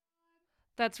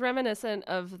That's reminiscent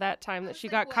of that time that she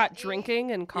got caught drinking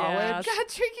in college. Yeah. Got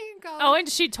drinking in college. Oh, and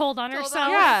she told on Told herself.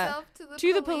 Yeah. herself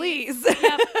To the police.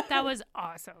 Yep, that was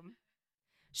awesome.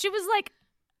 She was like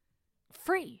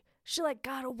free. She like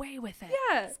got away with it.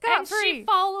 Yeah. And she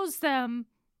follows them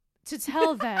to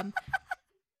tell them.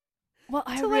 Well,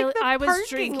 I was parking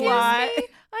drinking. lot.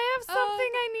 I have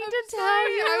something I need to tell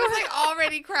Sorry, you. I was like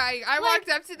already crying. I walked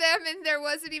up to them and there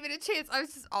wasn't even a chance. I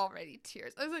was just already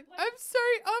tears. I was like, I'm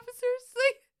sorry,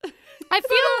 officers. I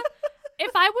feel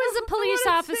if I was a police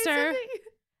I wanna say officer something.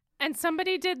 and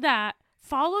somebody did that,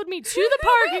 followed me to the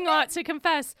parking lot to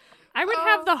confess, I would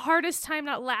have the hardest time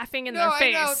not laughing in their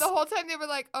face. I know. The whole time they were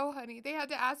like, oh, honey. They had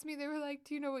to ask me. They were like,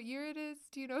 do you know what year it is?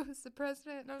 Do you know who's the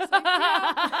president? And I was like,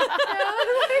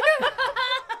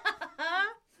 yeah.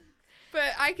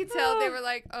 But I could tell they were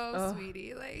like, oh,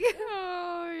 sweetie. Like,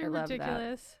 Oh, you're I love that.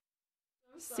 ridiculous.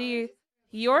 See,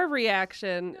 your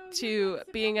reaction to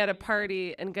being at a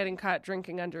party and getting caught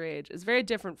drinking underage is very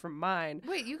different from mine.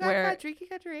 wait, you got Where- caught drinking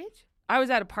underage? I was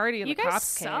at a party and You the guys cops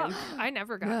suck. came. I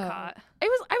never got No. caught. I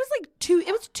was like 2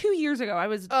 years ago. I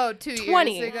was Oh, 2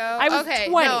 20. years ago. I was okay,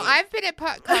 20. No, I've been at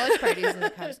college parties and the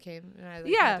cops came and I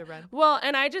yeah. had to run. Well,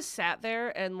 and I just sat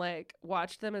there and like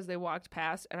watched them as they walked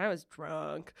past, and I was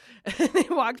drunk. And they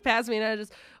walked past me, and I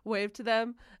just waved to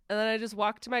them, and then I just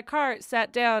walked to my car,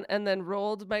 sat down, and then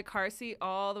rolled my car seat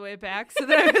all the way back so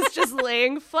that I was just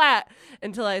laying flat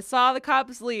until I saw the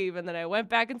cops leave, and then I went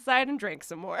back inside and drank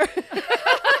some more.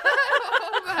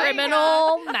 Oh my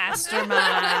Criminal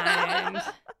mastermind.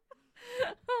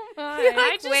 Oh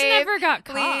I just Wave, never got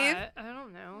leave. caught. I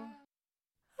don't know.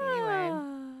 Anyway,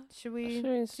 should we Should we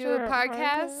do a start a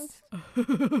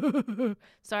podcast?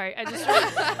 Sorry,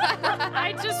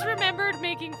 I just remembered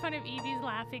making fun of Evie's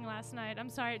laughing last night. I'm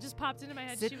sorry, it just popped into my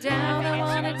head. She Sit was down, I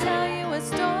laughing and wanna she tell you a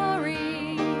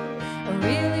story. A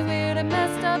really weird and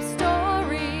messed up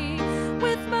story.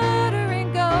 With murder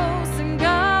and ghosts and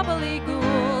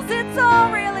gobbledygools. It's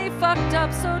all really fucked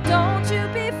up, so don't you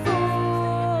be fooled.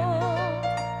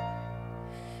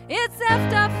 It's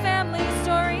effed up family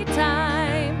story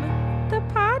time. The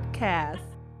podcast.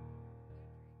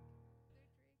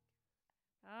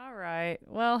 All right.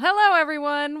 Well, hello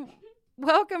everyone.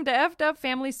 Welcome to Effed Up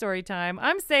Family Story Time.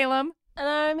 I'm Salem. And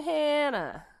I'm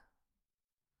Hannah.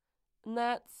 And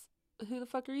that's, who the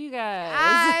fuck are you guys?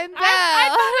 I'm Belle. I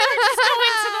thought we were just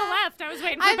going to the left. I was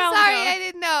waiting for I'm Belle sorry, to go. I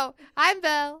didn't know. I'm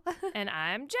Belle. And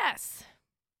I'm Jess.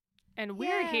 And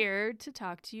we're Yeah. here to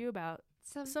talk to you about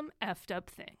some effed up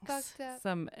things. fucked up.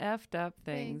 Some effed up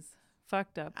things.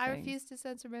 Fucked up I things. refuse to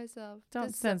censor myself. Don't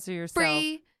This is censor yourself.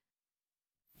 free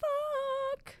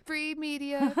Fuck. free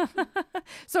media.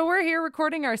 So we're here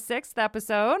recording our 6th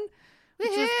episode, which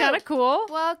is Woohoo! kind of cool.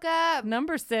 Welcome.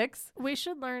 Number 6. We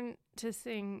should learn to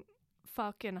sing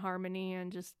fuck in harmony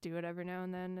and just do it every now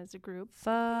and then as a group.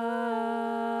 Fuck.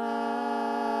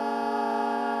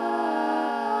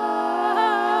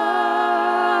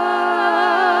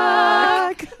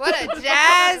 What a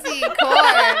jazzy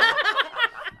chord.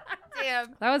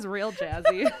 Damn. That was real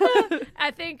jazzy.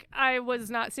 I think I was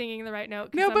not singing the right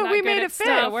note. 'Cause No, I'm but not we good made at it fit.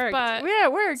 stuff, It worked. But Yeah,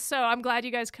 it works. so I'm glad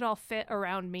you guys could all fit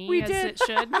around me We as did. it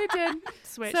should. We did.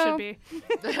 That's the way it So- should be.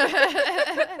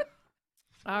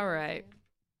 All right.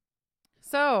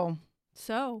 So,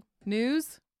 So,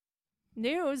 news?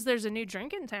 news, there's a new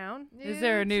drink in town. Is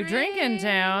there a new drink in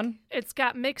town? It's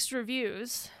got mixed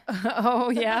reviews. Oh,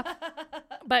 yeah.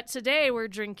 But today we're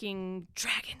drinking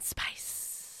Dragon Spice.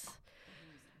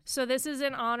 So this is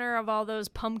in honor of all those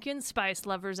pumpkin spice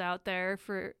lovers out there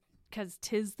because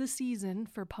 'tis the season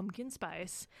for pumpkin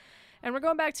spice. And we're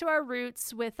going back to our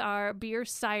roots with our beer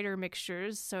cider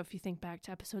mixtures. So if you think back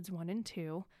to episodes 1 and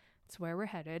 2, it's where we're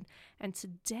headed. And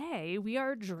today we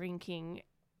are drinking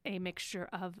a mixture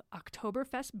of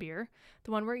Oktoberfest beer.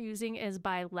 The one we're using is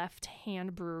by Left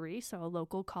Hand Brewery, so a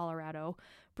local Colorado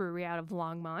brewery out of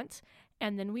Longmont.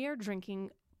 And then we are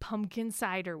drinking pumpkin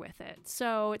cider with it.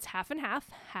 So it's half and half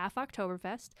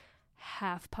Oktoberfest,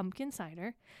 half pumpkin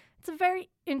cider. It's a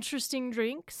very interesting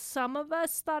drink. Some of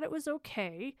us thought it was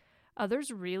okay.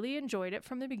 Others really enjoyed it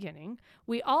from the beginning.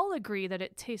 We all agree that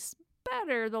it tastes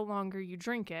better the longer you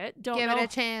drink it. Give it a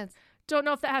chance. Don't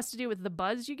know if that has to do with the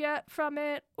buzz you get from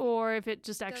it or if it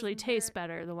just actually Doesn't tastes hurt.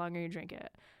 better the longer you drink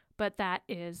it. But that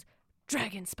is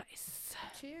Dragon Spice.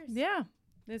 Cheers. Yeah.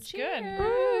 It's good.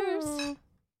 Cheers.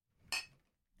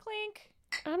 Clink.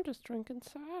 I'm just drinking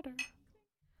cider.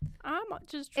 I'm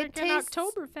just It drinking tastes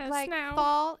Oktoberfest like now.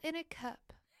 fall in a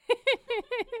cup.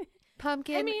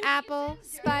 Pumpkin, I mean, apple,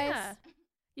 spice. Yeah.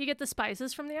 You get the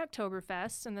spices from the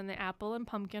Oktoberfest and then the apple and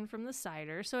pumpkin from the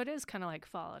cider. So it is kind of like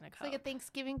fall in a It's cup. like a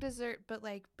Thanksgiving dessert, but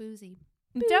like boozy.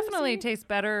 It definitely tastes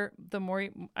better the more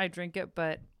I drink it,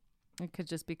 but it could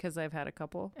just because I've had a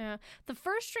couple. Yeah. The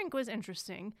first drink was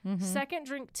interesting. Mhm. Second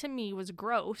drink to me was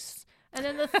gross. And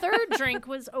then the third drink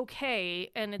was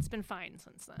okay, and it's been fine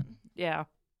since then. Yeah.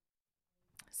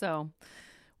 So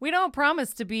we don't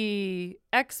promise to be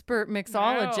expert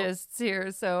mixologists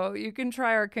here, so you can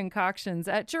try our concoctions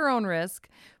at your own risk.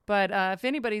 But if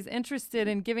anybody's interested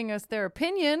in giving us their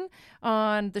opinion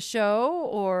on the show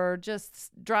or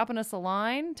just dropping us a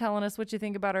line, telling us what you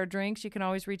think about our drinks, you can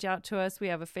always reach out to us. We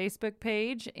have a Facebook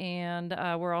page, and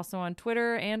we're also on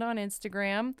Twitter and on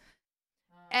Instagram.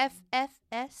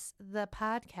 FFS the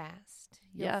podcast.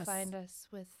 You'll Yes. find us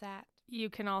with that. You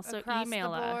can also Across the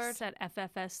email board. us at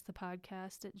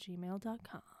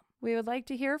ffsthepodcast@gmail.com. We would like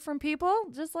to hear from people,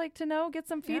 just like to know, get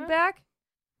some Yeah. feedback.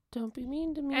 Don't be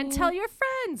mean to me. And tell your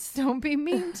friends. Don't be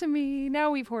mean to me.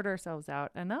 Now we've whored ourselves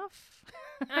out enough.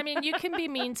 I mean, you can be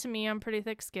mean to me. I'm pretty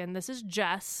thick-skinned. This is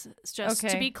Jess. Just to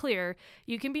Okay. be clear,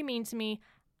 you can be mean to me.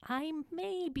 I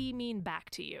may be mean back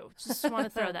to you. Just want to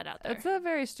throw that out there. It's a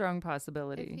very strong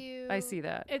possibility. If you I see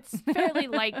that. It's fairly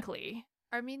likely.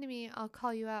 are mean to me, I'll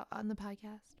call you out on the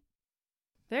podcast.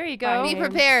 There you go. Be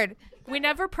prepared. We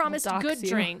never promised dox good you.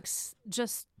 drinks,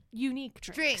 just unique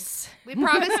drinks. Drinks. We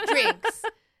promised drinks.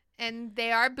 And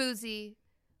they are boozy.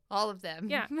 All of them.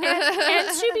 Yeah. And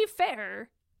to be fair,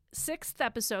 6th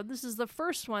episode, this is the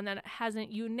first one that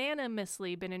hasn't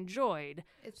unanimously been enjoyed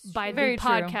It's by true. the Very true.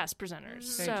 podcast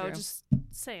presenters. Very So true. just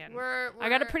saying. We're I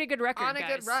got a pretty good record, on a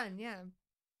guys. good run. Yeah.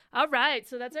 All right,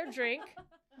 so that's our drink.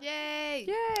 Yay.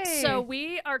 Yay. So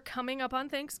we are coming up on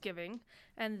Thanksgiving,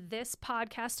 and this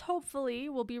podcast hopefully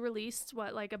will be released,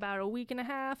 like about a week and a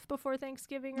half before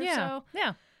Thanksgiving or yeah. so.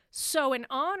 Yeah. So in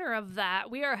honor of that,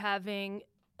 we are having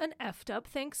an effed up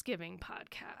Thanksgiving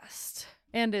podcast.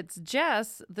 And it's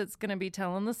Jess that's going to be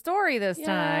telling the story this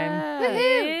time.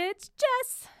 Yeah. It's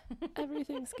Jess. Every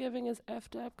Thanksgiving is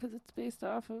effed up because it's based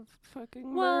off of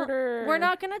fucking Well, murder. we're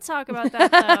not going to talk about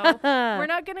that, though. We're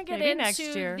not going to get Maybe next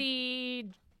into year. the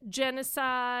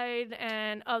genocide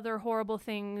and other horrible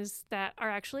things that are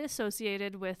actually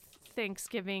associated with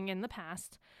Thanksgiving in the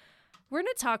past. We're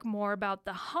going to talk more about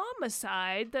the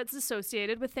homicide that's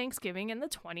associated with Thanksgiving in the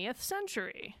 20th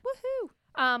century. Woohoo.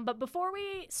 But before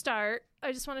we start,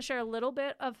 I just want to share a little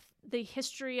bit of the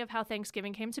history of how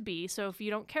Thanksgiving came to be. So if you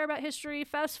don't care about history,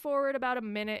 fast forward about a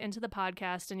minute into the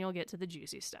podcast and you'll get to the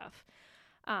juicy stuff.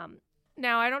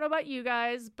 Now, I don't know about you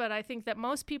guys, but I think that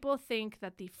most people think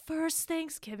that the first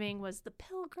Thanksgiving was the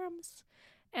Pilgrims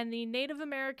and the Native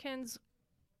Americans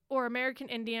or American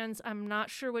Indians. I'm not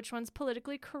sure which one's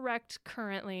politically correct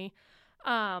currently,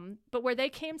 but where they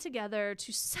came together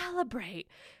to celebrate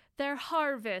their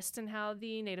harvest and how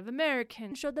the Native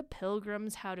Americans showed the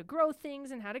Pilgrims how to grow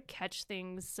things and how to catch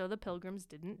things so the Pilgrims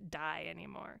didn't die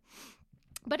anymore.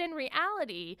 But in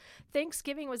reality,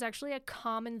 Thanksgiving was actually a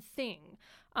common thing.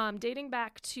 Dating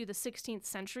back to the 16th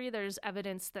century, there's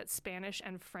evidence that Spanish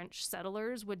and French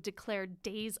settlers would declare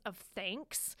days of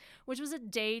thanks, which was a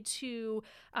day to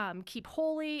keep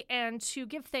holy and to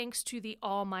give thanks to the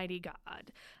Almighty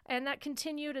God. And that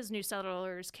continued as new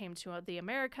settlers came to the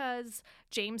Americas.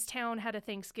 Jamestown had a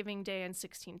Thanksgiving Day in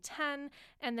 1610.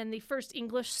 And then the first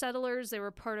English settlers, they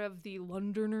were part of the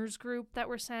Londoners group that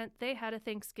were sent. They had a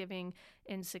Thanksgiving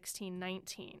in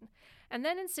 1619. And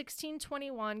then in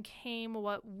 1621 came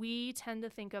what we tend to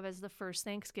think of as the first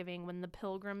Thanksgiving, when the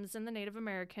Pilgrims and the Native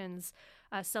Americans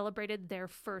celebrated their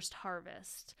first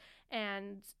harvest.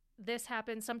 And this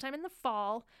happened sometime in the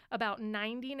fall. About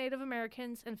 90 Native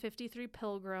Americans and 53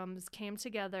 Pilgrims came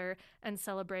together and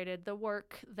celebrated the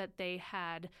work that they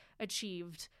had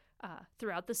achieved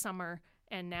throughout the summer.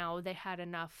 And now they had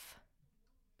enough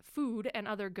food and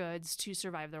other goods to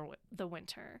survive the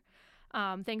winter.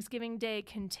 Thanksgiving Day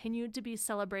continued to be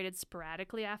celebrated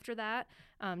sporadically after that.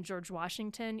 George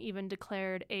Washington even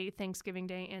declared a Thanksgiving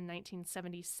Day in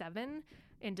 1977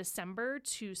 in December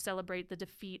to celebrate the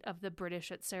defeat of the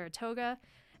British at Saratoga.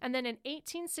 And then in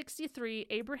 1863,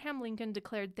 Abraham Lincoln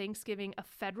declared Thanksgiving a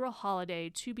federal holiday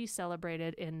to be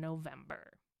celebrated in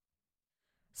November.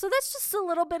 So that's just a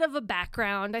little bit of a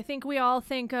background. I think we all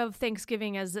think of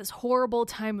Thanksgiving as this horrible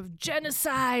time of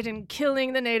genocide and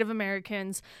killing the Native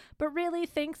Americans, but really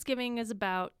Thanksgiving is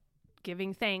about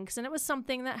giving thanks, and it was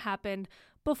something that happened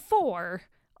before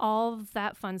all of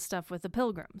that fun stuff with the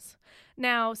Pilgrims.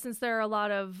 Now, since there are a lot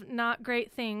of not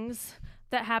great things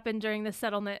that happened during the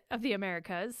settlement of the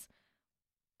Americas,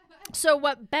 so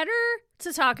what better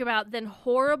to talk about than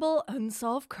horrible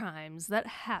unsolved crimes that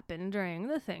happened during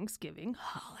the Thanksgiving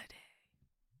holiday?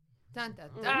 Dun, dun,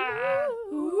 dun.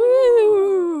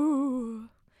 Woo!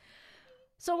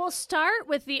 So we'll start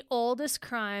with the oldest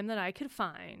crime that I could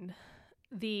find,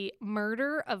 the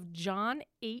murder of John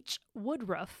H.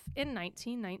 Woodruff in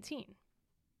 1919.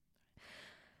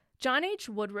 John H.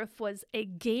 Woodruff was a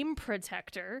game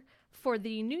protector for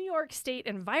the New York State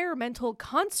Environmental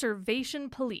Conservation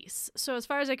Police. So as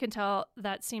far as I can tell,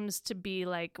 that seems to be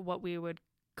like what we would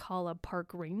call a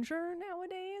park ranger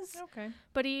nowadays. Okay.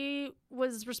 But he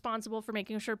was responsible for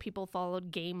making sure people followed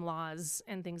game laws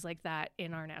and things like that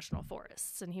in our national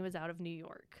forests, and he was out of New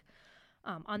York.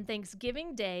 On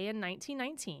Thanksgiving Day in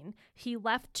 1919, he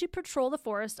left to patrol the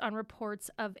forest on reports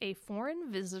of a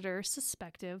foreign visitor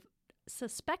suspected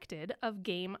of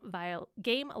game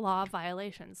law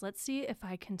violations. Let's see if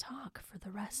I can talk for the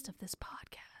rest of this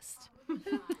podcast.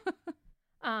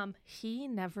 He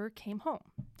never came home.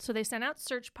 So they sent out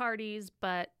search parties,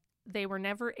 but they were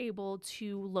never able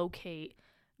to locate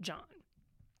John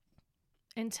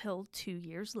until 2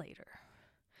 years later.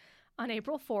 On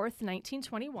April 4th,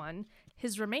 1921,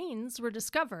 his remains were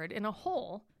discovered in a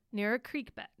hole near a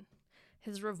creek bed.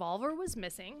 His revolver was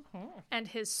missing, and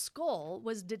his skull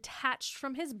was detached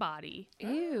from his body.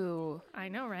 Ew. I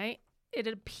know, right? It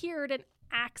appeared an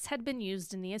axe had been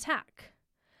used in the attack.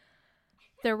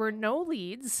 There were no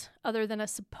leads other than a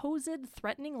supposed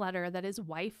threatening letter that his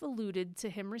wife alluded to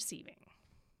him receiving.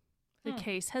 The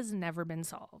case has never been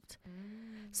solved.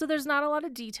 So there's not a lot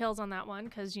of details on that one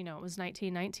because, it was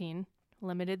 1919.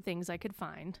 Limited things I could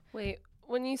find. Wait,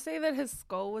 when you say that his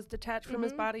skull was detached from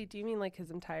his body, do you mean like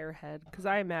his entire head? Because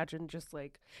I imagine just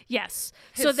like Yes.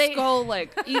 his skull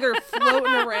like either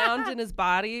floating around in his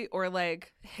body or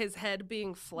like his head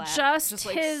being flat. Just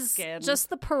like his skin. just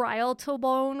the parietal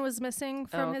bone was missing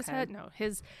from his Okay. head. No,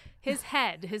 his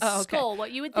head, his Oh, okay. skull.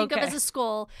 What you would think of Okay. as a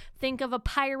skull, think of a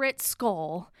pirate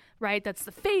skull, right? That's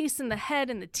the face and the head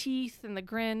and the teeth and the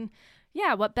grin.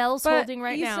 Yeah, what Belle's But holding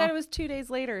right you now. said it was 2 days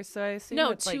later, so I assume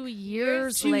No, it's 2 like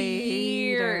years 2 later.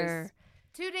 years.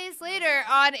 2 days later,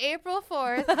 on April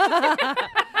 4th.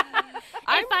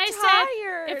 I'm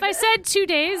tired. If I said 2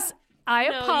 days, I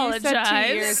No, apologize. You said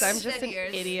 2 years. I'm just Said an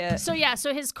years. idiot. So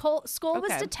his skull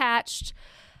was Okay. detached.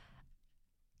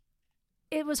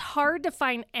 It was hard to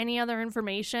find any other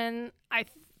information.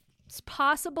 It's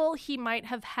possible he might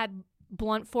have had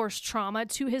blunt force trauma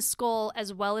to his skull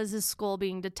as well as his skull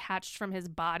being detached from his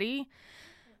body,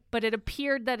 but it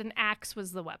appeared that an axe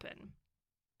was the weapon.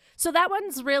 So that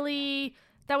one's really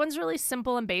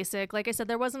simple and basic. Like I said,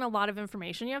 there wasn't a lot of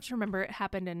information. You have to remember it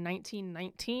happened in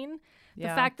 1919. The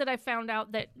Yeah. fact that I found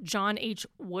out that John H.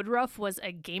 Woodruff was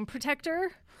a game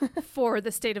protector for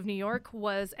the state of New York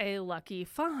was a lucky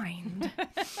find.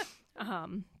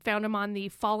 Found him on the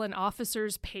Fallen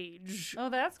Officers page. Oh,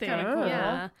 that's thing. kind of cool.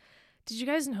 Yeah. Did you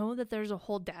guys know that there's a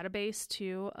whole database,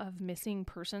 too, of missing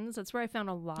persons? That's where I found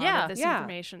a lot of this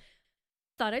information.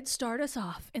 Thought I'd start us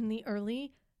off in the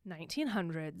early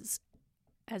 1900s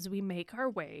as we make our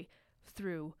way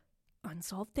through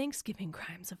unsolved Thanksgiving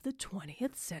crimes of the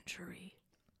 20th century.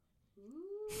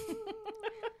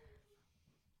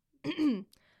 For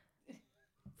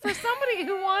somebody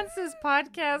who wants this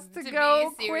podcast to To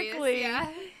go be serious, quickly,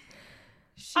 yeah.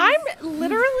 I'm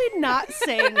literally not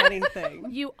saying anything.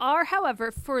 You are,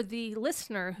 however, for the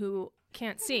listener who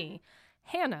can't see,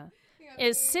 Hannah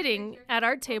is sitting at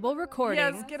our table recording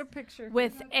yes, get a picture.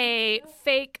 with a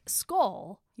fake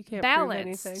skull You can't prove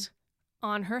balanced anything.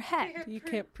 on her head. You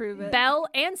can't prove it. Belle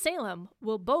and Salem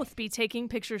will both be taking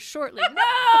pictures shortly.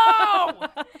 No!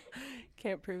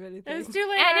 Can't prove anything. It's too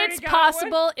late. I And already it's got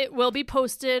possible it will be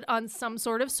posted on some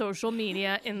sort of social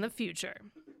media in the future.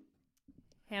 one.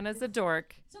 Hannah's a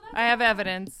dork. I have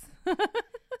evidence. So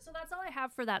that's all I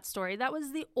have for that story. That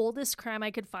was the oldest crime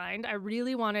I could find. I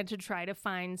really wanted to try to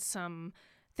find some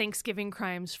Thanksgiving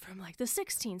crimes from like the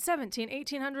 16, 17,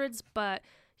 1800s, but,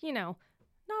 not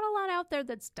a lot out there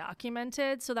that's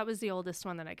documented. So that was the oldest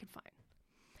one that I could find.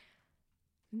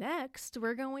 Next,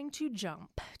 we're going to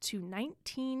jump to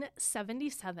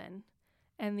 1977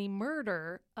 and the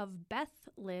murder of Beth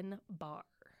Lynn Barr.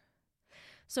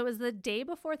 So it was the day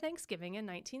before Thanksgiving in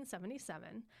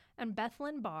 1977, and Beth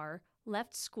Lynn Barr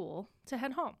left school to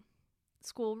head home.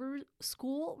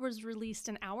 School was released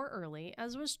an hour early,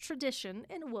 as was tradition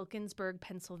in Wilkinsburg,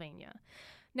 Pennsylvania.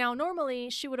 Now, normally,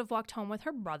 she would have walked home with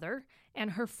her brother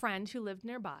and her friend who lived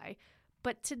nearby,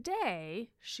 but today,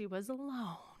 she was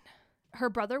alone. Her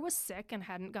brother was sick and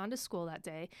hadn't gone to school that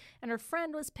day, and her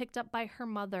friend was picked up by her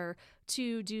mother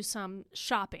to do some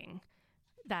shopping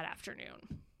that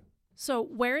afternoon. So,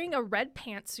 wearing a red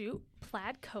pantsuit,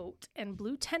 plaid coat, and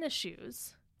blue tennis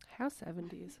shoes. How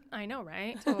 70s? I know,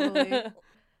 right? Totally.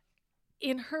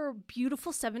 In her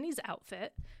beautiful 70s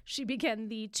outfit, she began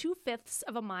the 2/5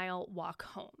 of a mile walk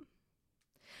home.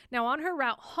 Now, on her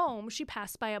route home, she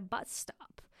passed by a bus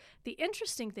stop. The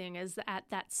interesting thing is that at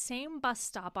that same bus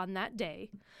stop on that day,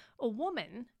 a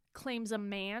woman claims a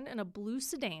man in a blue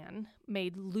sedan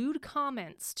made lewd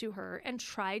comments to her and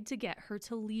tried to get her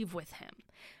to leave with him.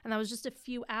 And that was just a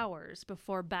few hours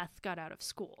before Beth got out of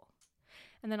school.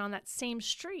 And then on that same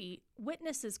street,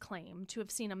 witnesses claim to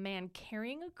have seen a man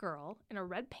carrying a girl in a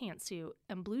red pantsuit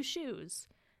and blue shoes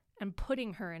and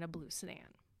putting her in a blue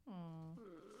sedan.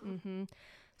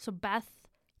 So Beth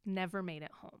never made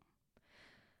it home.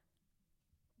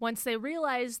 Once they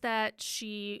realized that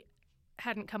she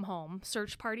hadn't come home,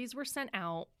 search parties were sent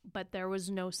out, but there was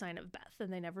no sign of Beth,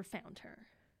 and they never found her.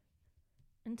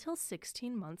 Until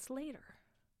 16 months later.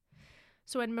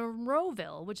 So in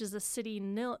Monroeville, which is a city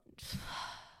near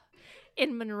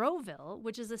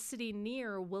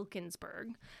Wilkinsburg,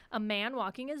 a man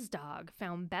walking his dog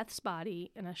found Beth's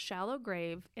body in a shallow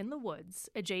grave in the woods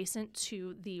adjacent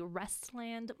to the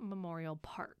Restland Memorial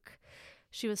Park.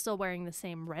 She was still wearing the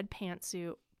same red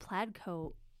pantsuit, plaid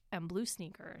coat, and blue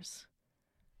sneakers,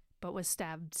 but was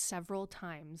stabbed several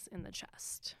times in the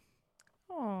chest.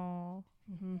 Oh,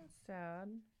 that's sad.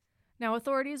 Now,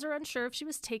 authorities are unsure if she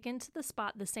was taken to the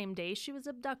spot the same day she was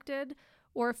abducted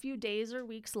or a few days or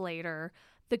weeks later.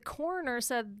 The coroner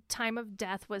said time of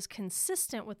death was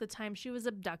consistent with the time she was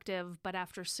abducted, but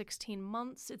after 16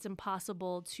 months, it's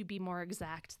impossible to be more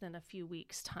exact than a few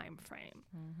weeks time frame.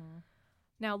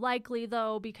 Now, likely,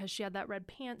 though, because she had that red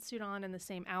pantsuit on and the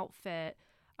same outfit,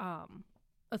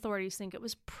 authorities think it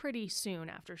was pretty soon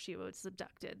after she was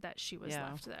abducted that she was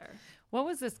left there. What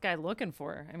was this guy looking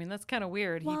for? I mean, that's kind of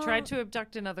weird. Well, he tried to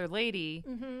abduct another lady.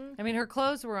 I mean, her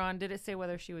clothes were on. Did it say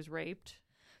whether she was raped?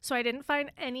 So I didn't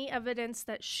find any evidence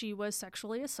that she was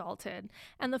sexually assaulted.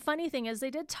 And the funny thing is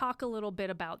they did talk a little bit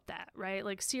about that, right?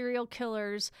 Like serial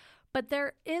killers. But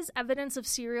there is evidence of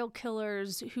serial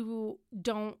killers who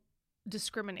don't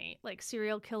discriminate, like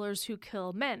serial killers who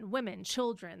kill men, women,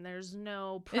 children. There's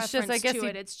no preference to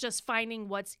it. It's just finding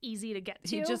what's easy to get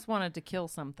to. He just wanted to kill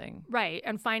something. Right.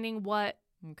 And finding what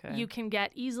you can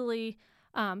get easily.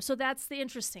 So that's the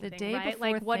interesting thing, right?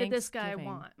 Like, what did this guy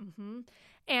want?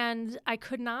 And I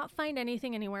could not find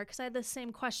anything anywhere because I had the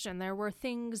same question. There were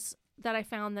things that I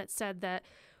found that said that,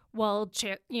 well,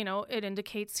 it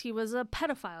indicates he was a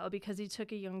pedophile because he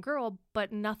took a young girl,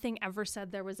 but nothing ever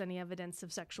said there was any evidence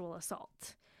of sexual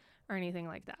assault or anything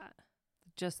like that.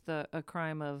 Just a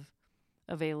crime of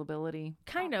availability.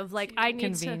 Kind of like I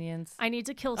need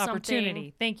to kill something.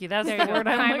 Opportunity. Thank you. That's the There you word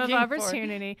go. I'm Crime looking of for.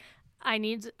 opportunity.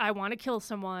 I want to kill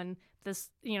someone.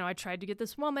 This, I tried to get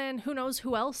this woman. Who knows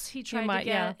who else he tried to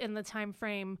get in the time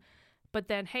frame. But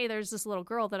then, hey, there's this little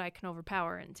girl that I can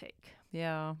overpower and take.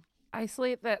 Yeah.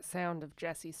 Isolate that sound of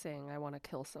Jesse saying, I want to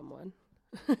kill someone.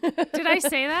 Did I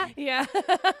say that? Yeah.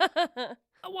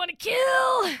 I want to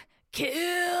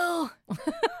kill.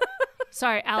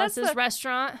 Sorry, Alice's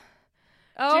restaurant.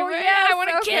 Oh, yeah, I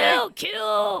want to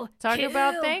kill. Talk kill.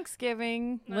 about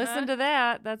Thanksgiving. Listen to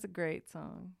that. That's a great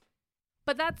song.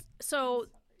 But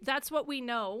that's what we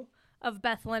know of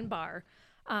Beth Lynn Barr.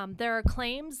 There are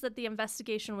claims that the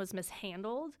investigation was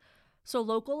mishandled. So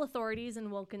local authorities in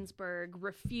Wilkinsburg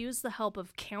refused the help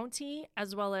of county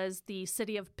as well as the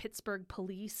city of Pittsburgh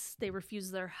police. They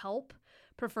refused their help,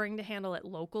 preferring to handle it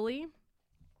locally.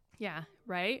 Yeah,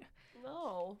 right?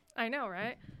 No. I know,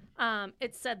 right?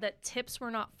 It said that tips were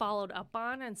not followed up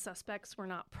on and suspects were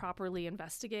not properly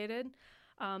investigated.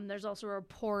 There's also a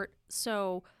report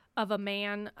of a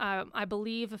man, I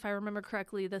believe, if I remember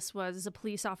correctly, this was a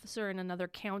police officer in another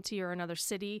county or another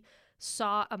city,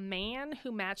 saw a man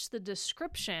who matched the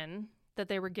description that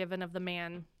they were given of the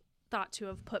man thought to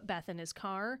have put Beth in his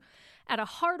car at a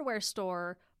hardware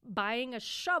store buying a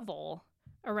shovel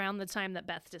around the time that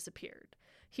Beth disappeared.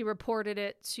 He reported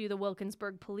it to the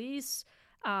Wilkinsburg police,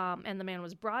 and the man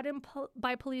was brought in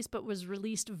by police but was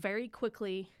released very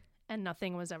quickly, and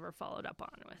nothing was ever followed up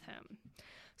on with him.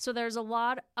 So there's a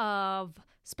lot of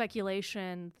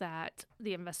speculation that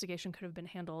the investigation could have been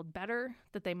handled better,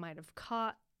 that they might have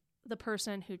caught the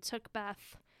person who took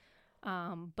Beth,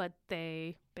 but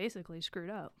they basically screwed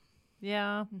up.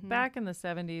 Yeah. Back in the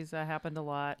 70s, that happened a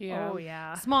lot. Yeah. Oh,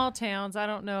 yeah. Small towns. I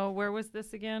don't know. Where was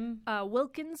this again?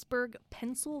 Wilkinsburg,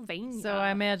 Pennsylvania. So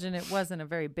I imagine it wasn't a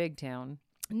very big town.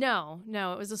 No,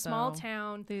 it was a small So,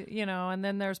 town. And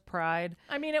then there's pride.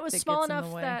 I mean, it was that small gets in the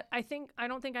enough way. that I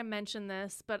don't think I mentioned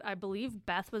this, but I believe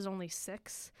Beth was only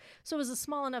 6. So it was a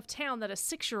small enough town that a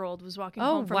 6-year-old was walking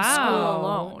home from school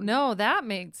alone. No, that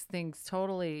makes things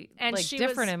totally And she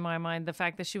different was- in my mind. The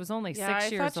fact that she was only Yeah, 6 I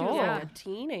years thought she was old. like a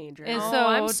teenager. And Oh, so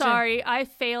I'm to- sorry. I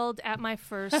failed at my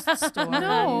first story.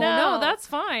 No, that's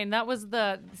fine. That was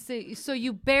so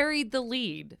you buried the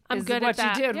lead. I'm is good at what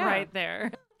that. you did Yeah. right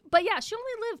there. But yeah, she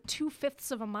only lived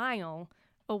 2/5 of a mile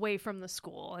away from the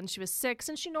school, and she was 6,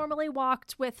 and she normally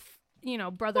walked with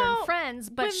brother and friends.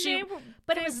 But it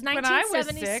was 1977. When I was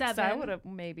 6, I would have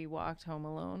maybe walked home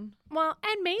alone. Well,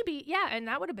 and maybe and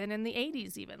that would have been in the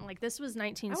 80s even. Like this was I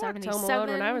walked 1977. home alone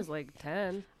when I was like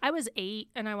 10. I was 8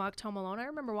 and I walked home alone. I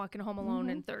remember walking home alone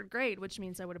in 3rd grade, which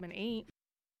means I would have been 8.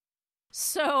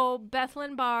 So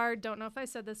Bethlyn Barr, don't know if I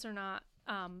said this or not.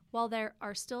 While there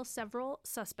are still several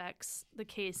suspects, the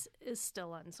case is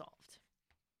still unsolved.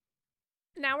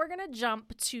 Now we're going to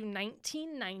jump to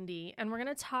 1990 and we're going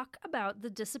to talk about the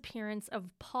disappearance of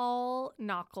Paul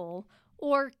Knockel,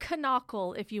 or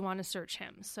Knockle if you want to search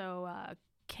him. So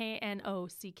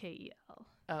Knockel.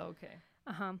 Oh, okay.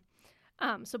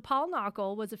 So Paul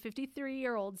Knockel was a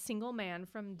 53-year-old single man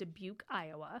from Dubuque,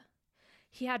 Iowa.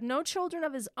 He had no children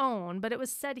of his own, but it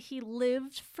was said he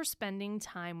lived for spending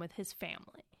time with his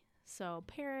family. So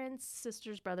parents,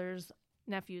 sisters, brothers,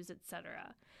 nephews,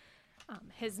 etc.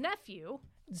 His nephew,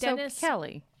 Dennis... So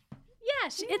Kelly. Yeah,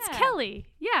 it's Kelly.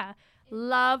 Yeah.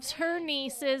 Loves her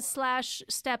nieces /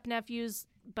 step-nephews,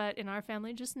 but in our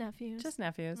family, just nephews. Just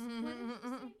nephews.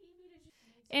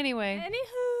 Anyway.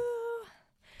 Anywho.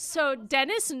 So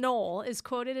Dennis Knoll is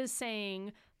quoted as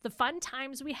saying, "The fun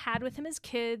times we had with him as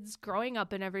kids, growing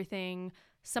up and everything,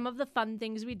 some of the fun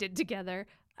things we did together,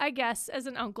 I guess, as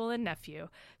an uncle and nephew."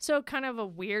 So kind of a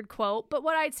weird quote, but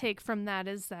what I take from that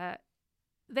is that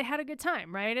they had a good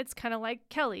time, right? It's kind of like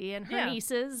Kelly and her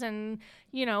nieces, and,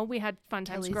 we had fun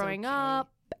times Kelly's growing okay.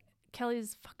 up.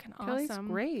 Kelly's fucking awesome. Kelly's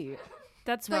great.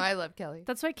 That's No, why I love Kelly.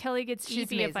 That's why Kelly gets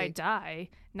She's Evie if I amazing. die,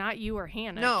 not you or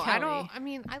Hannah. No, I Kelly. don't. I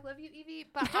mean, I love you, Evie,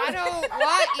 but I don't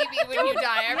want Evie when you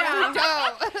die. I really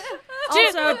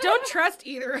don't. Also, don't trust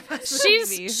either of us.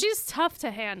 with Evie. She's tough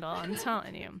to handle, I'm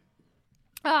telling you.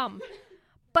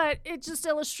 But it just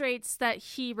illustrates that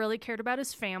he really cared about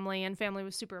his family, and family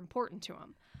was super important to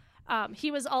him. He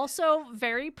was also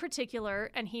very particular,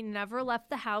 and he never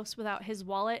left the house without his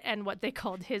wallet and what they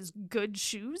called his good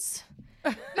shoes.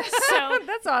 So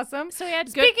That's awesome. So he had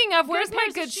Speaking of, where's good my pairs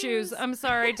of good shoes? shoes. I'm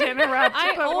sorry to interrupt,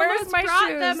 I but where's almost my brought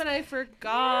shoes? them and I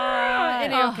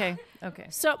forgot. Okay.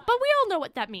 So, but we all know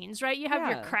what that means, right? You have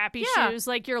your Yeah. crappy Yeah. shoes,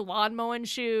 like your lawn mowing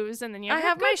shoes, and then you I have, your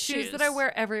have my good shoes that I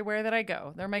wear everywhere that I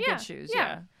go. They're my Yeah, good shoes.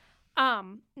 yeah. Yeah.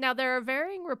 Now there are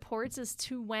varying reports as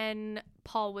to when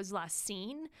Paul was last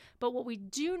seen, but what we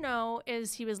do know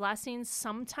is he was last seen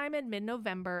sometime in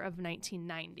mid-November of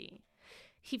 1990.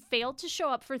 He failed to show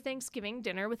up for Thanksgiving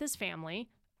dinner with his family.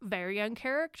 Very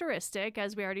uncharacteristic,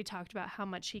 as we already talked about how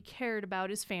much he cared about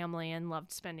his family and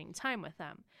loved spending time with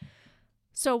them.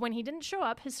 So when he didn't show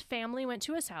up, his family went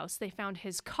to his house. They found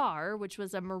his car, which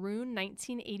was a maroon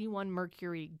 1981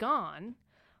 Mercury, gone,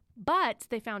 but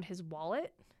they found his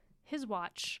wallet, his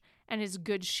watch, and his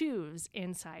good shoes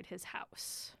inside his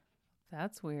house.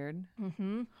 That's weird.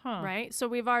 Mm-hmm. Huh. Right? So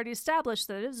we've already established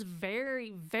that it is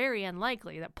very, very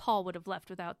unlikely that Paul would have left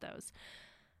without those.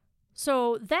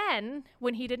 So then,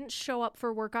 when he didn't show up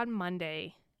for work on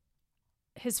Monday,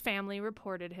 his family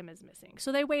reported him as missing.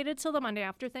 So they waited till the Monday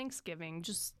after Thanksgiving.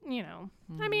 Just,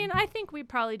 I mean, I think we'd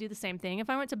probably do the same thing. If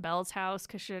I went to Belle's house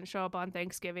because she didn't show up on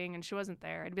Thanksgiving and she wasn't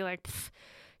there, I'd be like,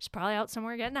 she's probably out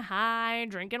somewhere getting a high,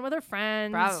 drinking with her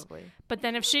friends. Probably. But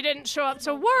then if she didn't show up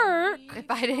to work, If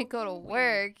I didn't go to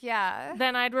work, yeah.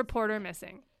 then I'd report her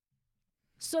missing.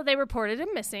 So they reported him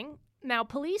missing. Now,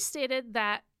 police stated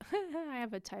that, I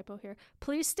have a typo here.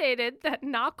 Police stated that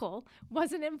Knockel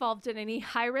wasn't involved in any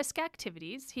high-risk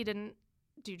activities. He didn't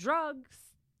do drugs,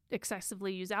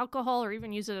 excessively use alcohol, or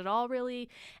even use it at all, really.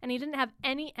 And he didn't have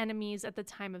any enemies at the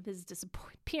time of his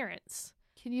disappearance.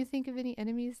 Can you think of any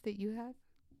enemies that you have?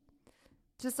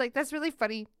 Just like, that's really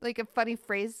funny. Like a funny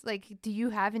phrase. Like, do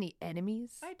you have any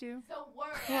enemies? I do.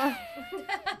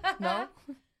 No?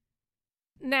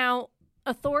 Now,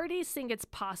 authorities think it's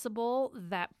possible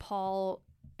that Paul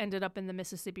ended up in the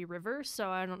Mississippi River. So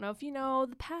I don't know if you know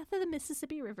the path of the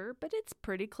Mississippi River, but it's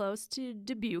pretty close to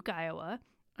Dubuque, Iowa.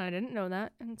 I didn't know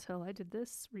that until I did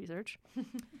this research.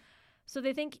 So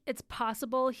they think it's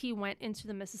possible he went into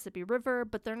the Mississippi River,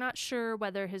 but they're not sure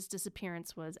whether his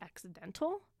disappearance was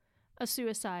accidental, a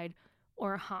suicide,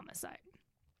 or a homicide.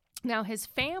 Now, his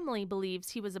family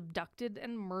believes he was abducted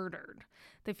and murdered.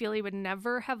 They feel he would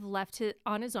never have left it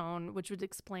on his own, which would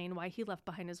explain why he left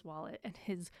behind his wallet and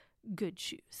his good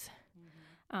shoes.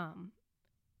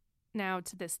 Now,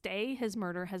 to this day, his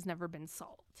murder has never been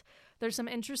solved. There's some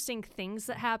interesting things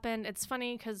that happened. It's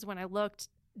funny because when I looked,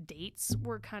 dates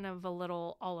were kind of a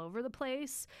little all over the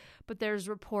place, but there's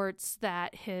reports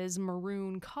that his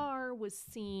maroon car was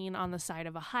seen on the side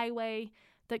of a highway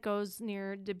that goes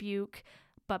near Dubuque,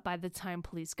 but by the time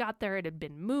police got there, it had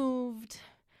been moved,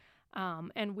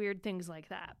 and weird things like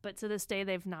that. But to this day,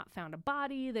 they've not found a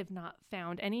body. They've not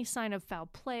found any sign of foul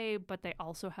play, but they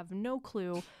also have no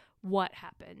clue what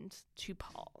happened to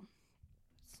Paul.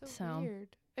 So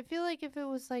weird. I feel like if it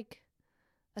was like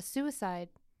a suicide,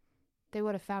 they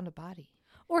would have found a body.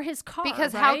 Or his car,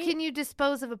 Because right? how can you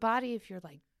dispose of a body if you're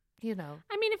like, you know,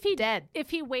 I mean, if he dead?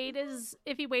 if he weighed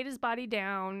his body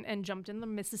down and jumped in the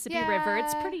Mississippi River,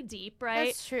 it's Yeah, pretty deep, right?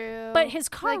 That's true. But his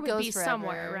car Like, would goes be forever.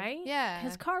 somewhere, right? Yeah.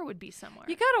 His car would be somewhere.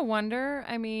 You gotta wonder.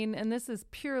 I mean, and this is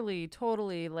purely,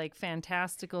 totally like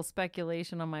fantastical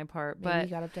speculation on my part, Maybe but he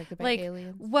got abducted by like,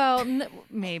 aliens. well,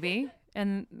 maybe,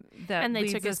 and that And they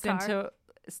leads took his us car. into.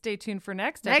 Stay tuned for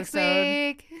next Next episode,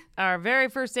 week. our very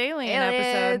first alien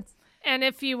episode. Aliens. And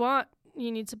if you want,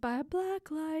 you need to buy a black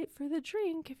light for the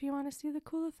drink if you want to see the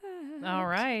cool effect. All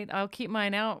right, I'll keep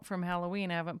mine out from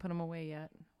Halloween. I haven't put them away yet.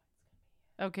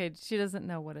 Okay, she doesn't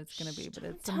know what it's gonna be, but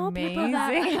it's Tell amazing. people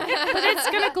that. But it's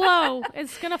gonna glow.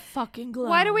 It's gonna fucking glow.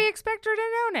 Why do we expect her to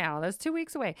know now? That's 2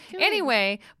 weeks away.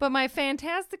 Anyway, but my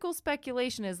fantastical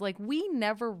speculation is like we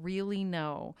never really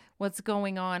know what's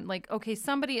going on. Like, okay,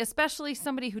 somebody, especially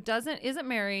somebody who isn't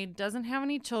married, doesn't have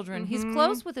any children. He's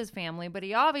close with his family, but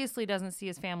he obviously doesn't see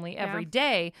his family every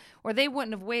day, or they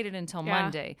wouldn't have waited until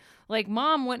Monday. Like,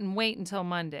 Mom wouldn't wait until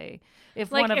Monday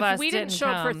if Like one of if us we didn't show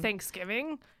up for come.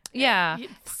 Thanksgiving. Yeah. You-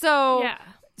 So Yeah.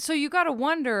 so you got to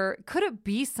wonder, could it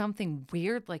be something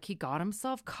weird like he got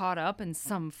himself caught up in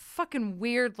some fucking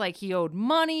weird, like he owed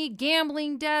money,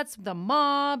 gambling debts, the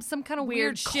mob, some kind of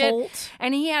weird shit, cult.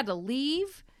 and he had to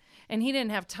leave, and he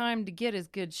didn't have time to get his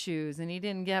good shoes, and he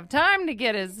didn't have time to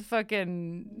get his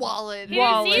fucking Wallet. He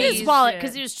didn't need his Wallet wallet shit.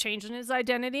 because he was changing his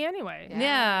identity anyway.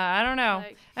 Yeah, I don't know.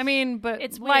 Like, I mean, but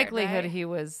it's weird, likelihood right? he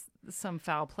was some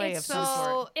foul play It's of some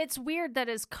sort. It's weird that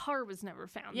his car was never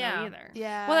found Yeah. though, either.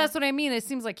 Yeah. Well, that's what I mean. It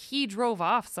seems like he drove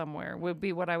off somewhere would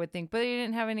be what I would think, but he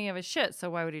didn't have any of his shit,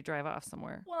 so why would he drive off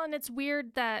somewhere? Well, and it's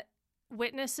weird that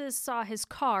witnesses saw his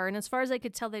car, and as far as I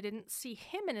could tell, they didn't see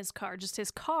him in his car, just his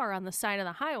car on the side of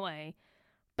the highway,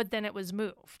 but then it was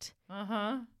moved.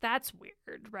 Uh-huh. That's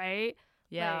weird, right?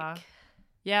 Yeah. Like,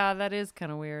 Yeah, that is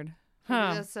kind of weird. Maybe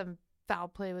Huh. there's some foul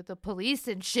play with the police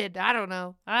and shit. I don't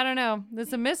know. I don't know.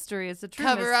 It's a mystery. It's a true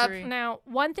Cover up. mystery. now,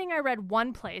 one thing I read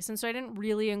one place, and so I didn't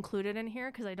really include it in here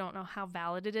because I don't know how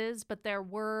valid it is, but there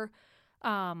were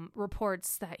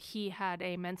reports that he had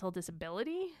a mental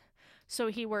disability. So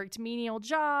he worked menial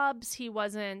jobs. He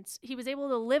was able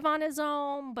to live on his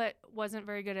own, but wasn't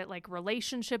very good at like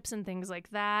relationships and things like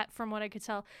that, from what I could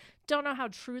tell. Don't know how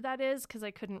true that is because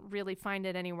I couldn't really find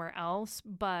it anywhere else.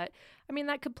 But I mean,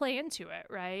 that could play into it,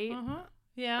 right? Uh-huh.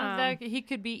 Yeah, that he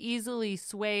could be easily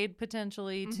swayed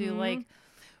potentially to like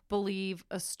believe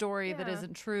a story that Yeah.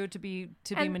 isn't true, to be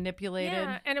And- manipulated.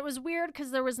 Yeah, and it was weird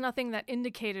because there was nothing that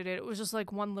indicated it. It was just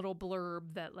like one little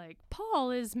blurb that like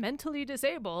Paul is mentally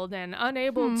disabled and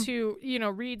unable to,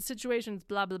 read situations,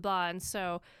 blah blah blah. And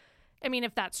so, I mean,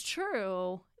 if that's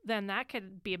true, then that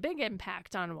could be a big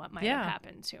impact on what might have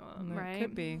happened to him, There right?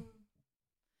 could be.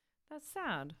 That's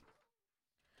sad.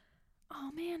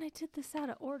 Oh man, I did this out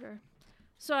of order.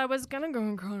 So I was gonna go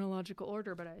in chronological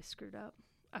order, but I screwed up.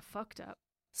 I fucked up.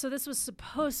 So this was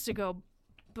supposed to go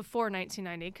before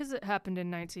 1990 because it happened in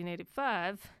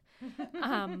 1985.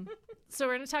 So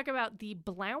we're going to talk about the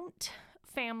Blount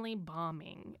family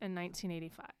bombing in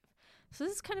 1985. So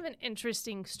this is kind of an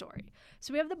interesting story.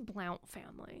 So we have the Blount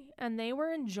family, and they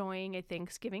were enjoying a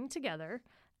Thanksgiving together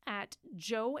at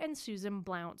Joe and Susan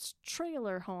Blount's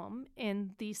trailer home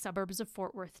in the suburbs of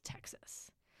Fort Worth,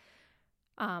 Texas.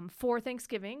 For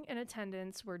Thanksgiving, in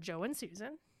attendance were Joe and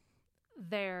Susan,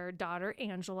 their daughter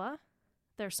Angela,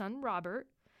 their son Robert,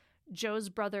 Joe's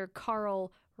brother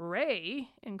Carl Ray,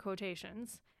 in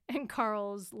quotations, and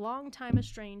Carl's longtime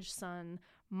estranged son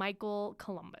Michael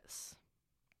Columbus.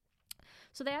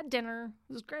 So they had dinner.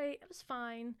 It was great. It was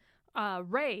fine.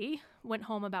 Ray went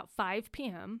home about 5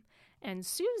 p.m., and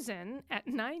Susan, at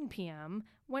 9 p.m.,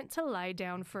 went to lie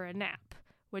down for a nap,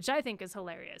 which I think is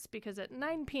hilarious because at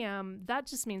 9 p.m. that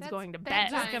just means That's going to bed.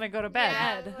 bedtime. Just gonna go to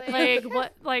bed. Yeah, Like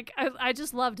what? Like I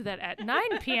just loved that at 9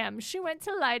 p.m. she went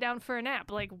to lie down for a nap.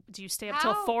 Like, do you stay up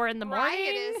till How 4 in the morning?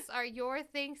 riotous are your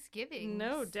Thanksgivings?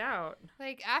 No doubt.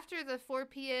 Like after the 4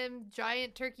 p.m.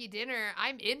 giant turkey dinner,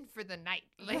 I'm in for the night.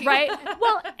 Like, Right.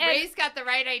 Well, and, Ray's got the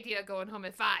right idea going home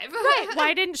at 5. right.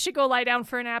 Why didn't she go lie down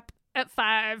for a nap at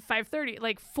 5:30?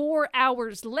 Like 4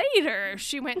 hours later,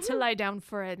 she went to lie down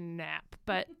for a nap.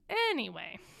 But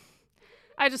anyway,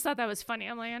 I just thought that was funny.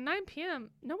 I'm like, at 9 p.m.,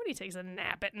 nobody takes a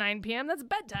nap at 9 p.m. That's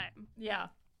bedtime. Yeah.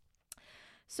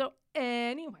 So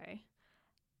anyway,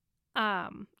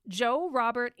 Joe,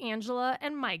 Robert, Angela,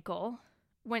 and Michael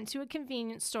went to a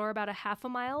convenience store about a half a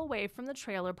mile away from the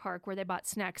trailer park where they bought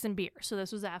snacks and beer. So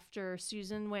this was after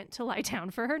Susan went to lie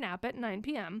down for her nap at 9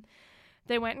 p.m.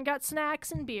 They went and got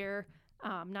snacks and beer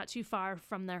not too far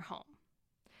from their home.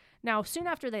 Now, soon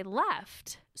after they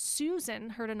left,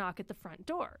 Susan heard a knock at the front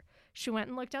door. She went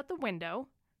and looked out the window,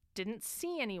 didn't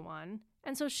see anyone,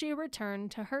 and so she returned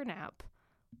to her nap,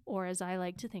 or as I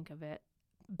like to think of it,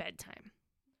 bedtime.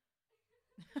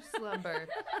 Slumber.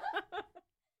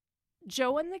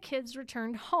 Joe and the kids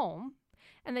returned home,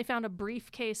 and they found a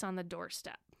briefcase on the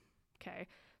doorstep. Okay,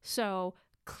 so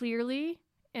clearly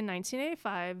in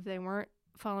 1985, they weren't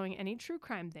following any true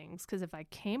crime things, because if I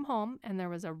came home and there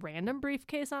was a random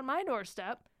briefcase on my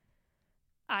doorstep,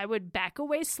 I would back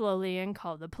away slowly and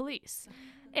call the police.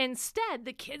 Instead,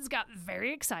 the kids got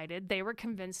very excited. They were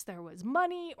convinced there was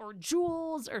money or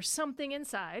jewels or something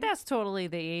inside. That's totally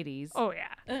the 80s. Oh,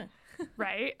 yeah.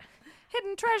 Right?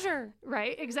 Hidden treasure.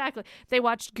 Right, exactly. They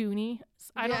watched Goonies.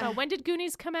 I don't Yeah. know. When did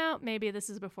Goonies come out? Maybe this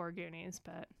is before Goonies,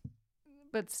 but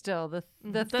But still, the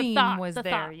the theme thought, was the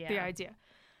there. thought, Yeah. the idea.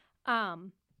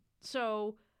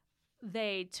 So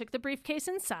they took the briefcase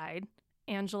inside.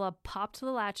 Angela popped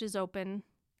the latches open,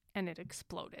 and it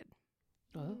exploded.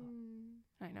 Oh.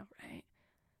 I know, right?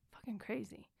 Fucking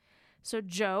crazy. So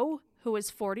Joe, who was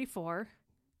 44,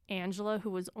 Angela,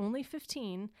 who was only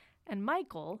 15, and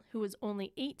Michael, who was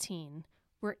only 18,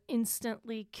 were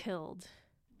instantly killed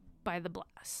by the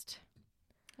blast.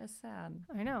 That's sad.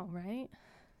 I know, right?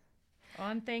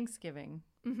 On Thanksgiving.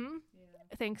 Mm-hmm.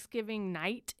 Thanksgiving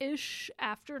night-ish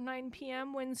after 9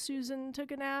 p.m. when Susan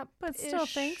took a nap. But still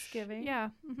Thanksgiving. Yeah.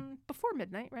 Mm-hmm. Before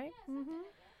midnight, right? Mm-hmm.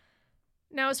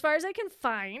 Now, as far as I can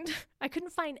find, I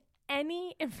couldn't find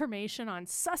any information on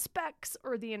suspects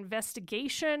or the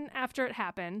investigation after it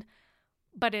happened.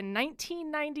 But in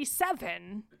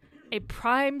 1997, a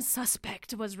prime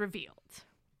suspect was revealed.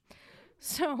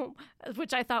 So,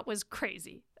 which I thought was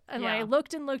crazy. And I Yeah.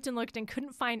 looked and looked and looked and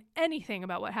couldn't find anything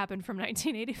about what happened from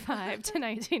 1985 to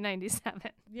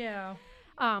 1997. Yeah.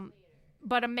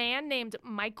 But a man named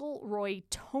Michael Roy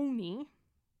Toney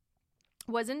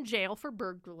was in jail for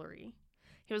burglary.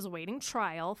 He was awaiting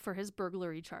trial for his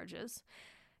burglary charges.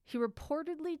 He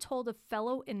reportedly told a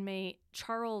fellow inmate,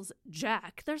 Charles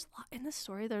Jack, in this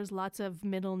story, there's lots of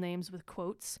middle names with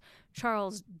quotes,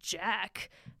 Charles Jack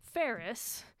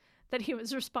Ferris, that he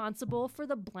was responsible for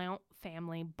the Blount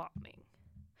family bombing.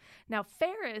 Now,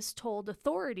 Ferris told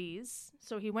authorities,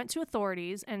 so he went to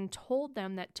authorities and told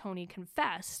them that Toney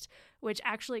confessed, which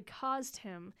actually caused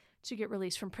him to get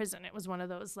released from prison. It was one of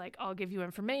those, like, I'll give you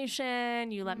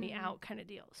information, you let me out kind of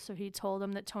deals. So he told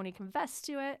them that Toney confessed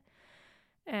to it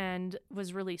and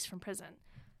was released from prison.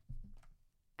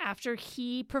 After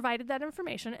he provided that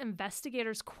information,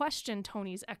 investigators questioned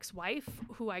Toney's ex-wife,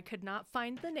 who I could not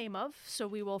find the name of, so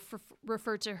we will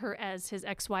refer to her as his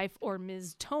ex-wife or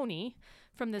Ms. Toney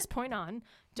from this point on.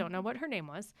 Don't know what her name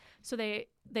was. So they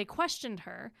questioned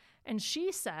her, and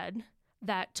she said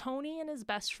that Toney and his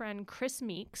best friend, Chris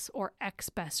Meeks, or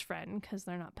ex-best friend, because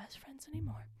they're not best friends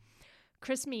anymore,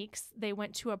 Chris Meeks, they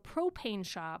went to a propane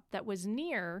shop that was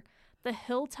near the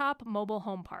Hilltop Mobile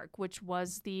Home Park, which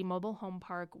was the mobile home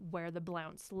park where the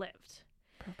Blounts lived.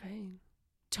 Propane.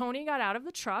 Toney got out of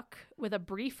the truck with a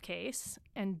briefcase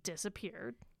and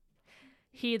disappeared.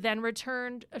 He then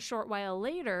returned a short while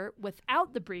later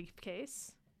without the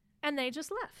briefcase, and they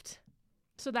just left.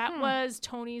 So that was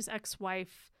Toney's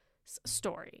ex-wife's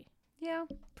story. Yeah.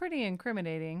 Pretty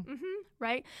incriminating. Mm-hmm.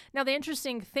 Right? Now, the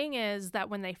interesting thing is that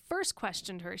when they first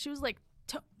questioned her, she was like,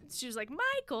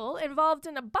 Michael involved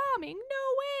in a bombing?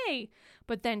 No way.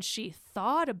 But then she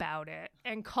thought about it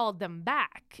and called them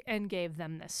back and gave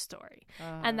them this story.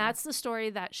 And that's the story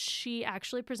that she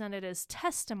actually presented as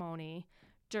testimony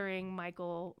during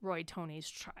Michael Roy Toney's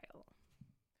trial.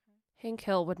 Hank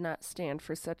Hill would not stand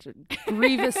for such a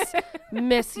grievous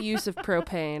misuse of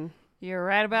propane. You're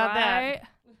right about that. Right?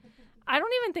 I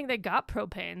don't even think they got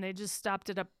propane. They just stopped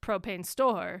at a propane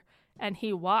store and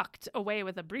he walked away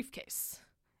with a briefcase.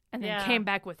 and then Yeah. came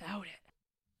back without it.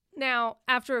 Now,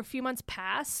 after a few months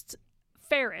passed,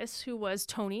 Ferris, who was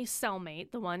Tony's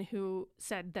cellmate, the one who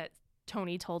said that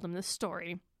Tony told him this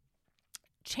story,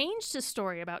 changed his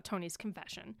story about Tony's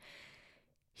confession.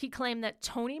 He claimed that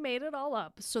Tony made it all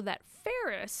up so that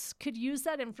Ferris could use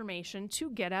that information to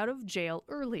get out of jail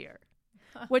earlier,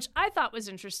 which I thought was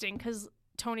interesting because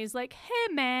Tony's like,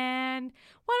 hey, man,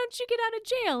 why don't you get out of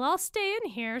jail? I'll stay in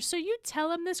here so you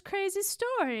tell him this crazy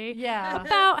story Yeah.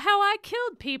 about how I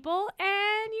killed people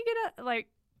and you get out. Like,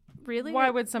 really? Why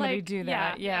would somebody Like, do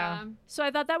that? Yeah. So I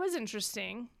thought that was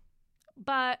interesting,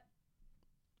 but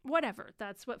whatever.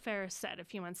 That's what Ferris said a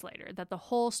few months later, that the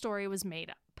whole story was made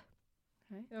up.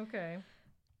 Okay.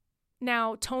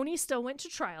 Now, Tony still went to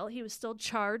trial. He was still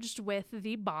charged with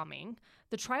the bombing.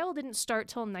 The trial didn't start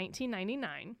till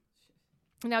 1999.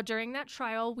 Now, during that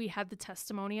trial, we had the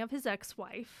testimony of his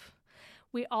ex-wife.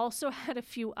 We also had a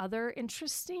few other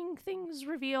interesting things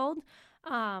revealed.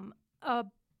 A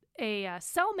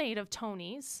cellmate of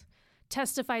Tony's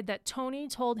testified that Tony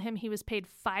told him he was paid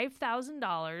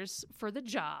 $5,000 for the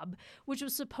job, which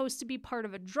was supposed to be part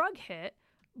of a drug hit,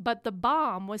 but the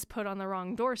bomb was put on the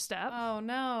wrong doorstep. Oh,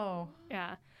 no.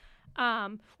 Yeah.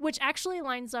 Which actually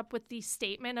lines up with the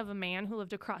statement of a man who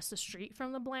lived across the street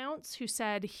from the Blounts who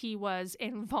said he was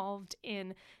involved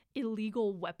in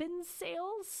illegal weapons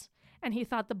sales and he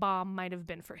thought the bomb might have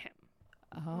been for him.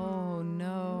 Oh,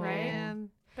 no. Right? Man.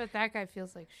 But that guy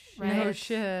feels like shit. No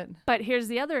shit. But here's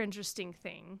the other interesting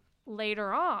thing.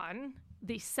 Later on,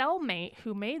 the cellmate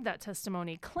who made that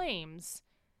testimony claims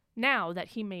now that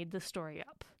he made the story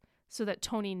up, so that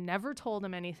Tony never told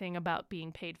him anything about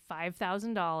being paid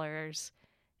 $5,000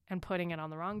 and putting it on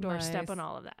the wrong doorstep Nice. and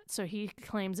all of that. So he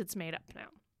claims it's made up now.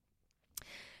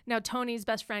 Now, Tony's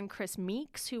best friend, Chris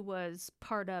Meeks, who was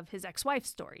part of his ex-wife's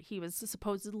story, he was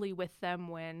supposedly with them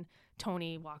when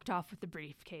Tony walked off with the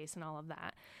briefcase and all of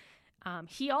that.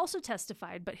 He also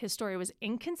testified, but his story was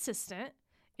inconsistent.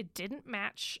 It didn't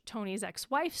match Tony's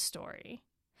ex-wife's story.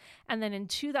 And then in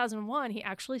 2001, he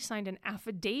actually signed an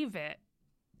affidavit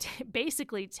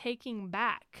basically taking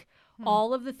back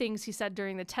all of the things he said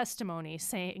during the testimony,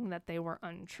 saying that they were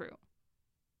untrue.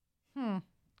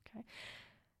 Okay.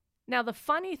 Now, the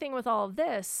funny thing with all of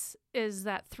this is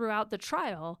that throughout the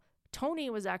trial, Tony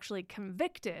was actually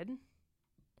convicted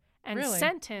and Really?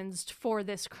 sentenced for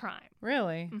this crime.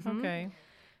 Really? Mhm. Okay.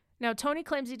 Now, Tony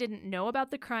claims he didn't know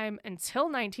about the crime until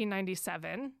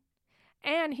 1997,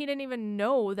 and he didn't even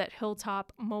know that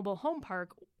Hilltop Mobile Home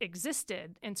Park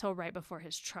existed until right before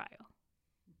his trial.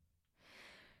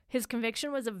 His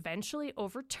conviction was eventually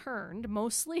overturned,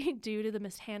 mostly due to the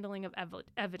mishandling of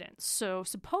evidence. So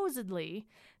supposedly,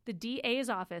 the DA's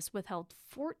office withheld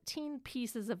 14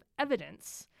 pieces of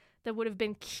evidence that would have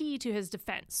been key to his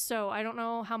defense. So I don't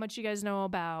know how much you guys know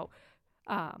about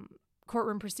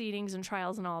courtroom proceedings and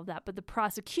trials and all of that, but the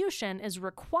prosecution is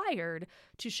required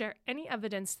to share any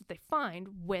evidence that they find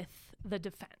with the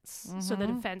defense. So the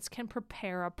defense can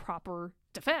prepare a proper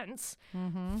defense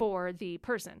for the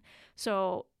person.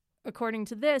 So according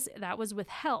to this, that was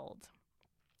withheld.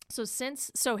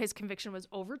 So his conviction was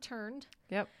overturned.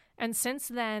 Yep. And since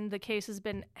then, the case has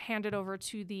been handed over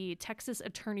to the Texas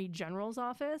Attorney General's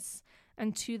office.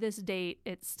 And to this date,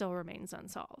 it still remains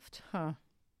unsolved. Huh.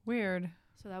 Weird.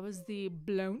 So that was the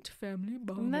Blount family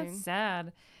bombing. And that's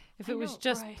sad. If I it was know,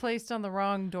 just right. placed on the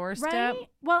wrong doorstep. Right?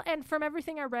 Well, and from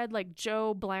everything I read, like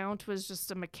Joe Blount was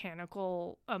just a mechanic. He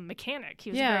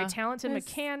was a Yeah. very talented It's-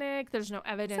 mechanic. There's no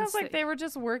evidence. Sounds like that- they were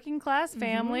just working class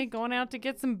family going out to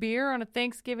get some beer on a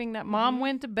Thanksgiving that mom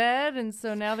went to bed, and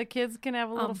so now the kids can have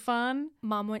a little fun.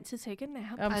 Mom went to take a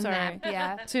nap. I'm A sorry. nap,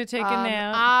 yeah. To take a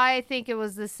nap. I think it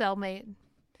was the cellmate.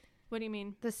 What do you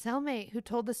mean? The cellmate who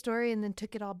told the story and then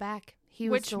took it all back. He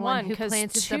was Which the one? one who 'Cause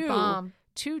planted two- the bomb.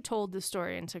 Two told the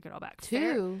story and took it all back.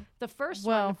 Two. The first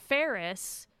Well- one,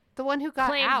 Ferris, The one who got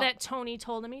claimed out. that Tony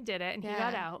told him he did it and he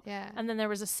got out. Yeah. And then there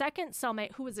was a second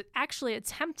cellmate who was actually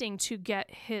attempting to get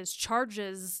his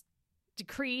charges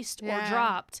decreased or Yeah.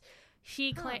 dropped.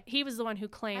 He was the one who I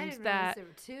claimed didn't that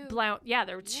realize there were two. Blount,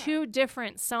 there were two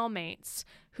different cellmates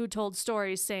who told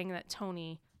stories saying that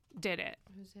Tony did it.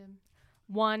 Who's him?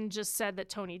 One just said that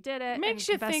Tony did it. Makes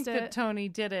and you think confessed that it. Tony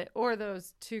did it, or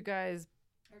those two guys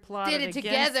plotted Did it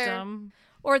against together. him.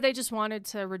 Or they just wanted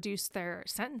to reduce their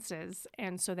sentences,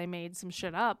 and so they made some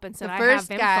shit up and said, The "I first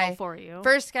have guy- info for you."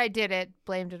 First guy did it,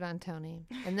 blamed it on Tony.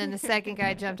 And then the second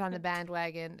guy jumped on the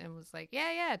bandwagon and was like,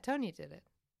 yeah, Tony did it.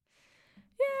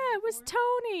 Yeah, it was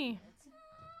Tony.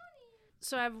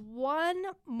 So I have one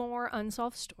more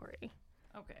unsolved story.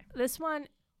 Okay. This one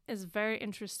is very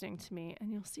interesting to me,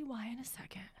 and you'll see why in a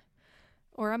second.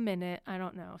 or a minute. I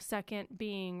don't know. Second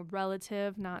being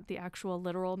relative, not the actual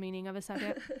literal meaning of a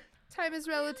second. Time is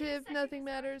relative. Nothing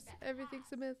matters.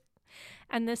 Everything's a myth.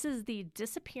 And this is the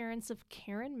disappearance of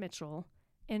Karen Mitchell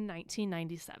in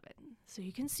 1997. So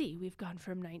you can see we've gone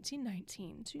from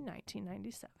 1919 to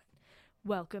 1997.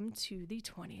 Welcome to the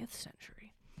 20th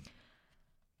century.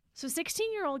 So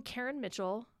 16-year-old Karen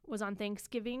Mitchell was on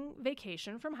Thanksgiving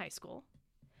vacation from high school.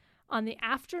 On the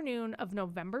afternoon of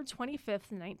November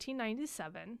 25th,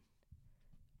 1997,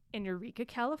 in Eureka,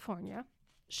 California,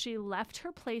 she left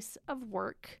her place of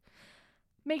work,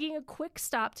 making a quick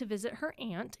stop to visit her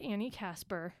aunt, Annie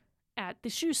Casper, at the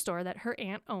shoe store that her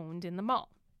aunt owned in the mall.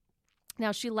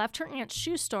 Now, she left her aunt's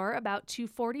shoe store about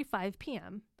 2:45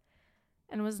 p.m.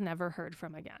 and was never heard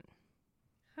from again.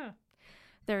 Huh.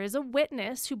 There is a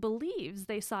witness who believes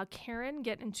they saw Karen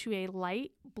get into a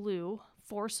light blue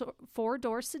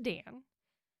four-door sedan.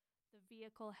 The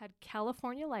vehicle had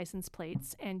California license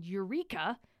plates and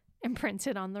Eureka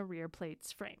imprinted on the rear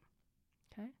plate's frame.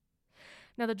 Okay.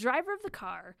 Now, the driver of the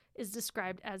car is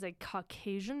described as a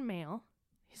Caucasian male.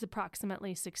 He's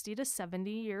approximately 60 to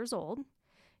 70 years old.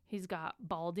 He's got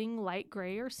balding light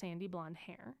gray or sandy blonde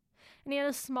hair, and he had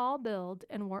a small build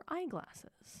and wore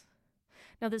eyeglasses.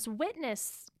 Now, this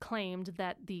witness claimed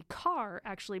that the car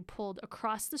actually pulled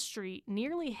across the street,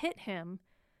 nearly hit him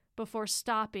before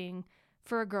stopping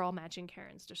for a girl matching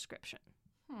Karen's description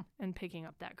and picking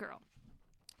up that girl.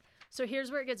 So here's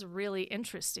where it gets really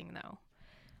interesting, though.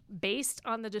 Based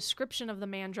on the description of the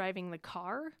man driving the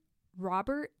car,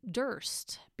 Robert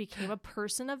Durst became a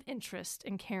person of interest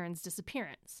in Karen's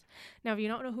disappearance. Now, if you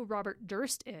don't know who Robert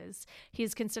Durst is, he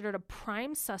is considered a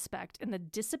prime suspect in the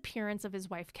disappearance of his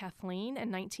wife Kathleen in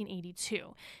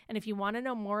 1982. And if you want to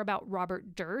know more about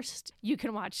Robert Durst, you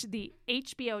can watch the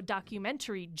HBO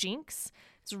documentary Jinx.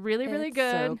 It's really, really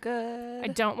good. So good. I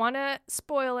don't want to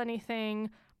spoil anything,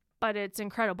 but it's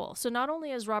incredible. So not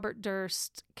only is Robert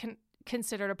Durst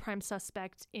considered a prime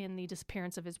suspect in the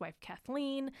disappearance of his wife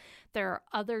Kathleen, there are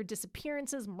other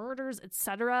disappearances, murders,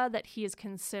 etc., that he is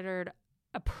considered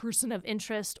a person of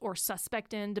interest or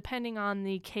suspect in, depending on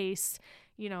the case.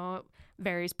 You know, it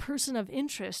varies. Person of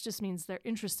interest just means they're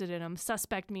interested in him.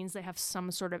 Suspect means they have some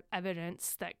sort of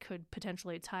evidence that could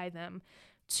potentially tie them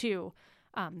to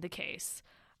the case.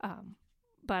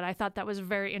 But I thought that was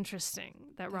very interesting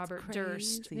that That's Robert crazy.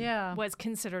 Durst Yeah. was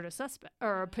considered a suspect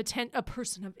or a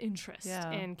person of interest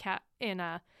in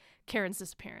Karen's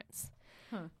disappearance.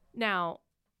 Huh. Now,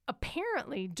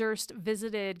 apparently, Durst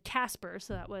visited Casper,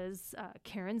 so that was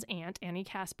Karen's aunt, Annie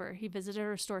Casper. He visited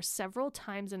her store several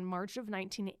times in March of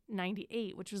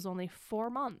 1998, which was only 4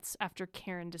 months after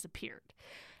Karen disappeared.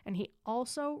 And he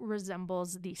also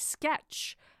resembles the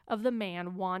sketch of the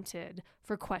man wanted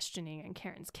for questioning in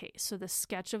Karen's case. So the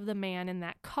sketch of the man in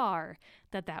that car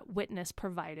that witness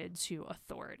provided to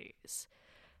authorities.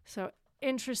 So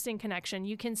interesting connection.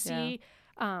 You can see,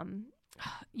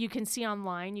 you can see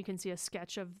online, you can see a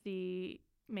sketch of the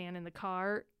man in the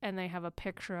car, and they have a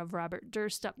picture of Robert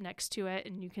Durst up next to it,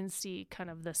 and you can see kind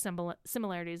of the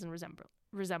similarities and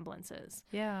resemblances.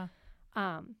 Yeah.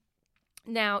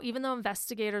 Now, even though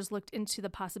investigators looked into the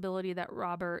possibility that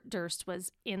Robert Durst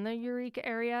was in the Eureka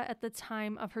area at the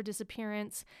time of her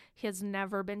disappearance, he has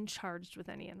never been charged with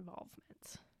any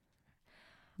involvement.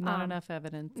 Not enough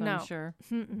evidence, no. I'm sure.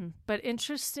 But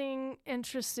interesting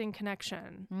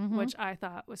connection, which I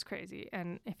thought was crazy.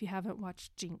 And if you haven't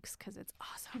watched Jinx, because it's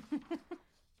awesome.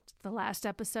 The last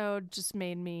episode just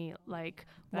made me want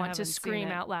to haven't scream seen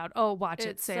it. out loud. Oh, watch it,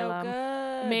 It's so Salem.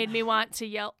 good. Made me want to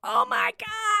yell, "Oh my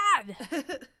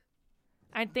God!"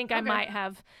 I think I might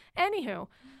have. Anywho,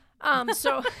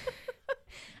 so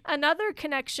another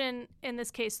connection in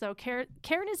this case, though,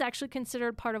 Karen is actually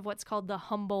considered part of what's called the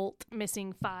Humboldt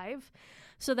Missing Five.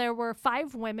 So there were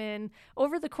 5 women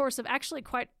over the course of actually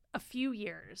quite a few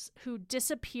years who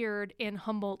disappeared in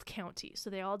Humboldt County. So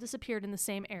they all disappeared in the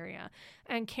same area.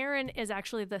 And Karen is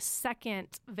actually the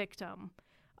second victim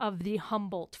of the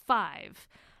Humboldt Five.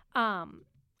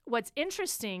 What's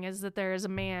interesting is that there is a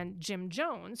man, Jim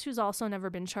Jones, who's also never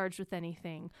been charged with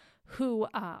anything, who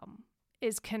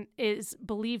is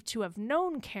believed to have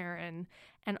known Karen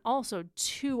and also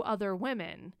 2 other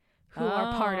women who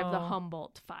are part of the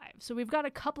Humboldt Five. So we've got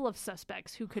a couple of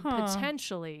suspects who could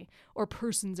potentially, or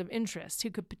persons of interest, who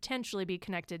could potentially be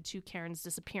connected to Karen's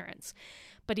disappearance.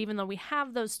 But even though we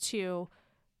have those 2,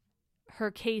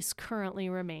 her case currently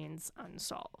remains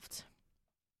unsolved.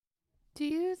 Do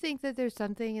you think that there's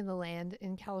something in the land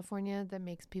in California that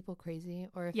makes people crazy,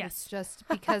 or if Yes. it's just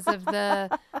because of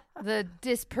the the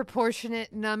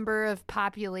disproportionate number of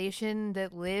population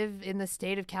that live in the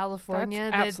state of California,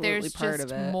 that absolutely there's part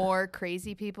just of it. more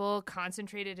crazy people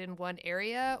concentrated in one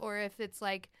area, or if it's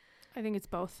like I think it's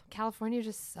both. California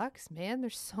just sucks, man.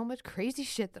 There's so much crazy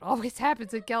shit that always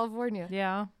happens in California.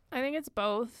 Yeah. I think it's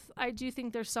both. I do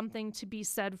think there's something to be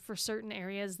said for certain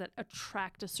areas that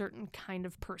attract a certain kind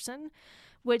of person,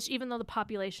 which even though the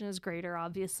population is greater,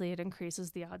 obviously it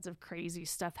increases the odds of crazy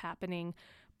stuff happening.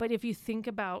 But if you think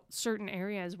about certain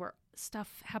areas where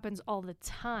stuff happens all the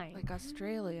time, Like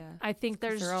Australia. I think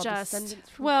there's They're all just descendants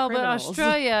from Well, but criminals.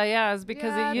 Australia, yeah, is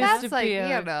because Yeah, it used that's to like, be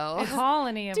a, you know. a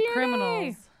colony of DNA.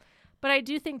 criminals. But I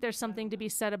do think there's something to be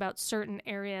said about certain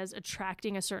areas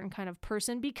attracting a certain kind of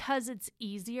person because it's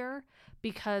easier,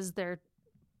 because their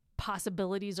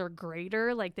possibilities are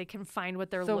greater. Like they can find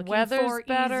what they're The looking weather's for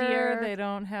better. easier. They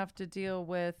don't have to deal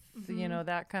with, you know,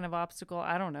 that kind of obstacle.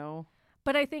 I don't know.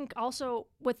 But I think also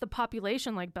with the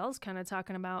population, like Belle's kind of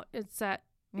talking about, it's that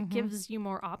it gives you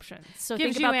more options. So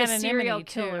Gives think you about the serial anonymity,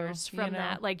 too, killers you from know?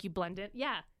 that. Like you blend in.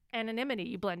 Yeah. Anonymity.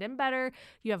 You blend in better.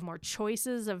 You have more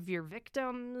choices of your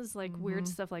victims, like weird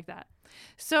stuff like that.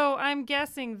 So I'm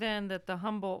guessing then that the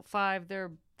Humboldt Five,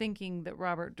 they're thinking that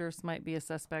Robert Durst might be a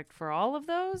suspect for all of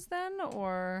those then,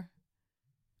 or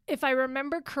If I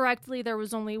remember correctly, there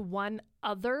was only one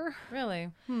other. really?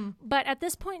 But at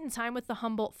this point in time with the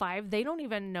Humboldt Five, they don't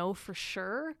even know for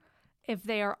sure if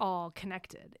they are all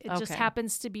connected. It just Okay.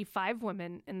 happens to be 5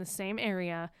 women in the same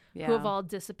area Yeah. who have all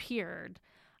disappeared.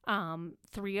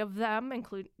 3 of them,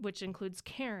 which includes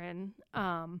Karen,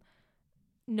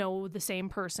 know the same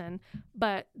person,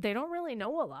 but they don't really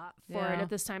know a lot for it Yeah. at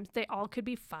this time. They all could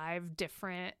be 5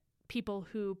 different people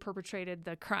who perpetrated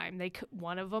the crime.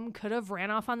 One of them could have ran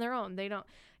off on their own. They don't,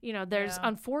 there's Yeah.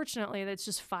 unfortunately that's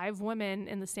just 5 women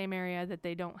in the same area that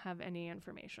they don't have any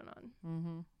information on.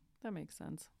 Mm-hmm. That makes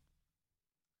sense.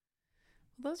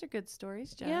 Well, those are good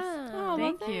stories, Jess. Oh,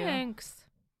 Thank you. thanks.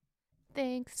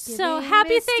 Thanksgiving. So,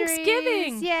 happy mysteries.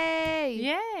 Thanksgiving. Yay.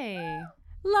 Yay.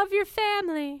 Love your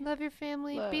family. Love your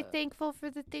family. Be thankful for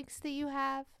the things that you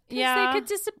have. 'Cause Yeah. they could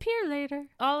disappear later.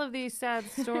 All of these sad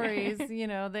stories,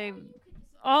 they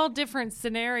all different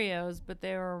scenarios, but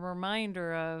they're a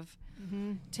reminder of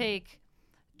take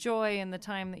joy in the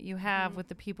time that you have with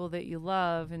the people that you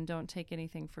love and don't take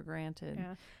anything for granted.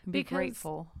 Yeah. And be Because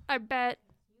grateful. I bet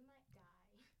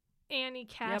Annie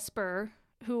Casper,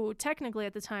 who technically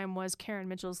at the time was Karen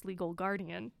Mitchell's legal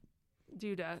guardian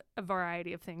due to a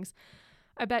variety of things,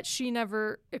 I bet she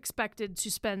never expected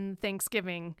to spend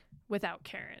Thanksgiving without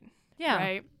Karen. Yeah.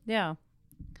 Right? Yeah.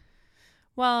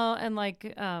 Well, and like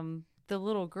the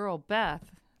little girl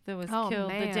Beth that was Oh,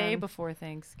 killed the day man. before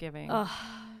Thanksgiving. Ugh.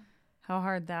 How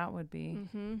hard that would be.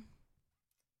 Mm-hmm.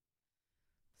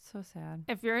 So sad.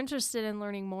 If you're interested in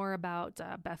learning more about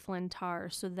Beth Lynn Tarr,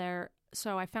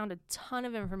 so I found a ton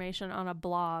of information on a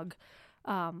blog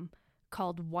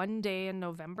called One Day in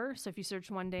November. So if you search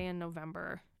One Day in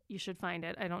November, you should find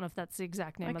it. I don't know if that's the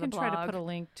exact name I of the can blog. try to put a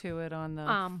link to it on the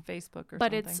Facebook or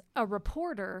but something. it's a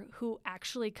reporter who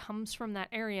actually comes from that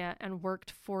area and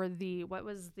worked for what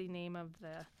was the name of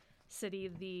the city?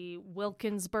 The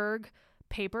Wilkinsburg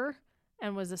paper,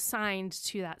 and was assigned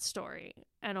to that story.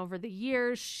 And over the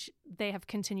years, they have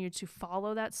continued to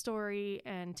follow that story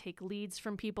and take leads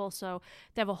from people. So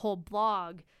they have a whole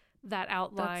blog that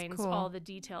outlines cool. all the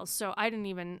details. So I didn't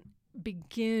even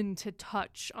begin to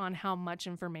touch on how much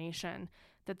information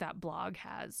that blog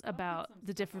has about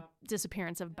the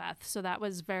disappearance of Beth. So that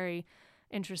was very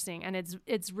interesting, and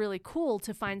it's really cool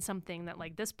to find something that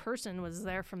like this person was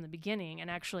there from the beginning and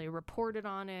actually reported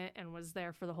on it and was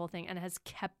there for the whole thing and has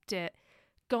kept it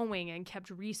going and kept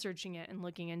researching it and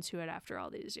looking into it after all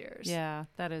these years. Yeah,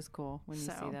 that is cool when you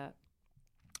see So- that.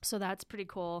 So that's pretty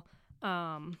cool.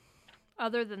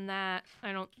 Other than that,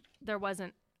 there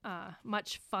wasn't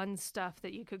much fun stuff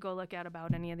that you could go look at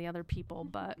about any of the other people,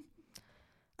 but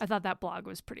I thought that blog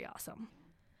was pretty awesome.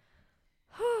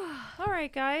 All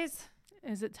right, guys.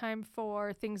 Is it time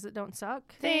for Things That Don't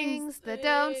Suck? Things that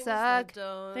don't suck.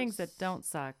 Things that don't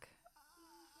suck.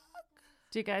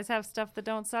 Do you guys have stuff that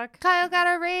don't suck? Kyle got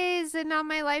a raise, and now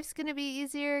my life's gonna be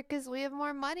easier because we have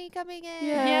more money coming in.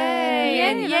 Yay!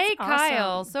 And that's yay,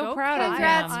 Kyle. awesome. So Go proud Kyle. of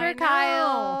Congrats him. for I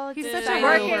Kyle. know. He's Dude. such a He's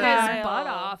working working his guy. butt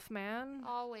off, man.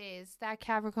 Always that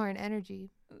Capricorn energy,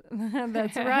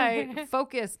 That's right.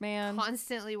 Focus, man.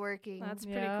 constantly working. That's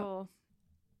pretty Yeah. cool.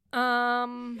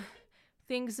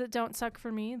 Things that don't suck for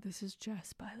me. This is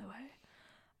Jess, by the way.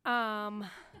 I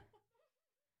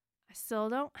still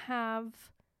don't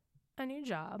have a new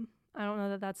job. I don't know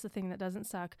that that's the thing that doesn't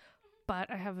suck, but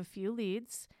I have a few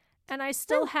leads, And I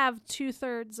still have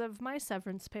 2/3 of my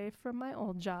severance pay from my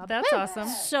old job. That's awesome.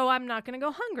 So I'm not going to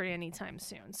go hungry anytime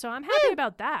soon. So I'm happy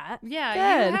about that. Yeah,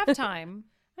 Good. you have time.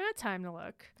 I got time to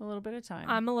look. A little bit of time.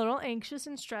 I'm a little anxious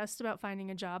and stressed about finding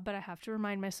a job, but I have to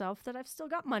remind myself that I've still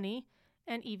got money,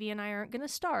 and Evie and I aren't going to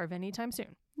starve anytime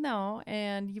soon. No,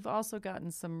 and you've also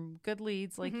gotten some good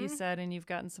leads, like you said, and you've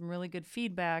gotten some really good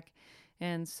feedback.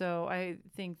 And so I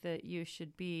think that you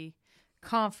should be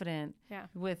confident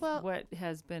with what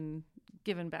has been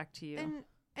given back to you. And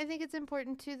I think it's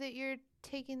important, too, that you're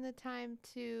taking the time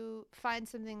to find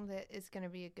something that is going to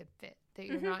be a good fit. That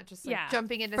you're not just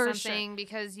jumping into something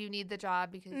because you need the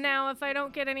job. Because now, if I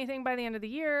don't get anything by the end of the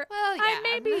year, well, I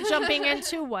may be jumping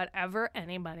into whatever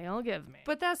anybody will give me.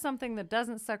 But that's something that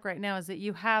doesn't suck right now is that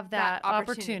you have that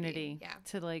opportunity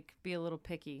to like be a little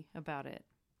picky about it.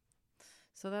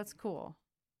 So that's cool.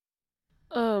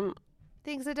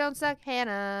 Things that don't suck,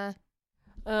 Hannah.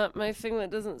 My thing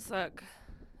that doesn't suck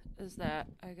is that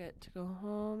I get to go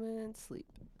home and sleep.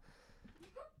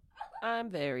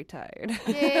 I'm very tired.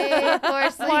 Yay,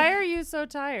 for sleep. Why are you so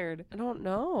tired? I don't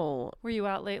know. Were you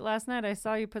out late last night? I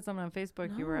saw you put something on Facebook.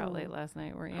 No. You were out late last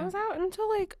night, weren't you? I was out until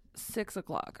like 6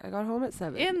 o'clock. I got home at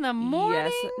 7. In the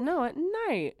morning? Yes. No, at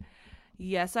night.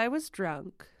 Yes, I was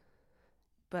drunk,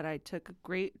 but I took a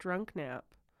great drunk nap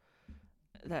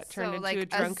that turned into a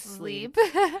drunk sleep.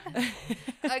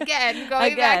 Again,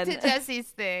 going back to Jesse's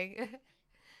thing.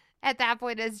 At that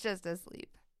point, it's just asleep.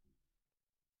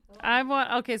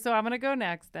 Okay, so I'm going to go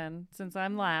next then, since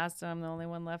I'm last and I'm the only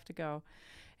one left to go.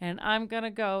 And I'm going to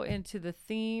go into the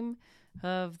theme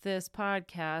of this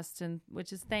podcast,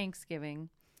 which is Thanksgiving.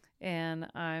 And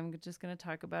I'm just going to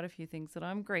talk about a few things that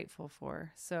I'm grateful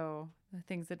for. So the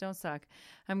things that don't suck.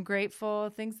 I'm grateful,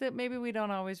 things that maybe we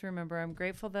don't always remember. I'm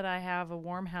grateful that I have a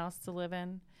warm house to live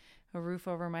in, a roof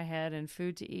over my head, and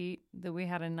food to eat, that we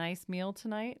had a nice meal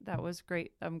tonight. That was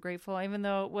great. I'm grateful, even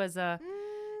though it was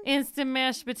instant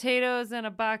mashed potatoes and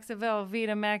a box of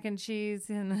Velveeta mac and cheese,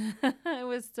 and it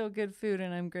was still good food,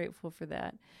 and I'm grateful for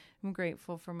that. I'm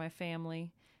grateful for my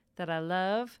family that I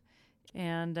love,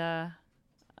 and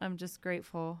I'm just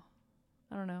grateful.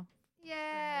 I don't know.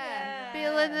 Yeah.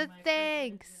 Feeling the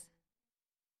thanks.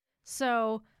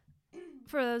 So,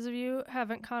 for those of you who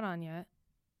haven't caught on yet,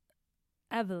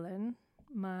 Evelyn,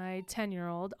 my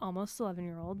 10-year-old, almost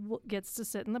 11-year-old, gets to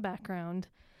sit in the background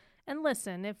and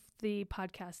listen if the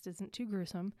podcast isn't too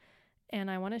gruesome. And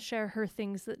I want to share her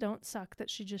things that don't suck that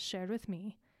she just shared with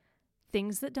me.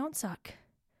 Things that don't suck.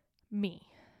 Me.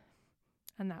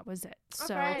 And that was it.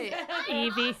 So, right.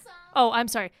 Evie. Oh, I'm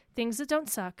sorry. Things that don't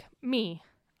suck. Me.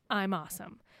 I'm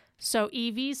awesome. So,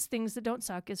 Evie's things that don't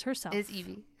suck is herself. Is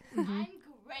Evie. Mm-hmm.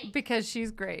 Because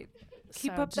she's great.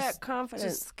 Keep So up that just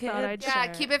confidence, kid. thought I'd Yeah,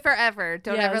 share keep it. it forever.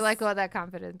 Don't ever Yes. let go of that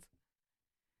confidence.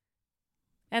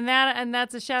 And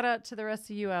that's a shout out to the rest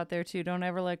of you out there too. Don't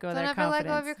ever let go of Don't that ever confidence.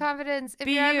 let go of your confidence. If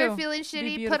Be you're you. ever feeling Be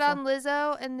shitty, put on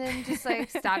Lizzo and then just like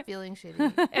stop feeling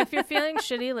shitty. If you're feeling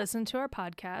shitty, listen to our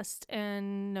podcast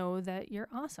and know that you're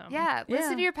awesome. Yeah,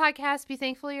 listen Yeah. to your podcast. Be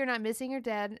thankful you're not missing your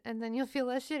dad, and then you'll feel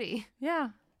less shitty.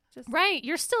 Yeah. Just Right.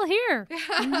 You're still here.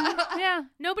 yeah.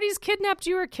 Nobody's kidnapped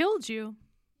you or killed you.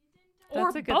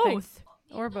 That's or a good thing. both.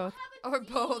 Or both. Or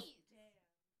both.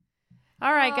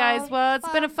 All right, guys. Oh, Well, it's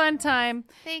been a fun. fun time.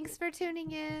 Thanks for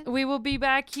tuning in. We will be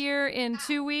back here in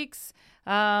 2 weeks,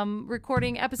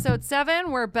 recording episode 7,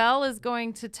 where Belle is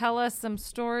going to tell us some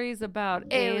stories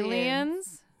about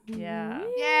aliens. Yeah.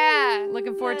 Yeah.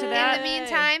 Looking forward to In that. the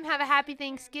meantime, have a happy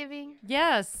Thanksgiving.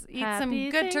 Yes. Eat some Happy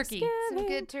good turkey. Some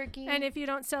good turkey. And if you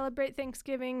don't celebrate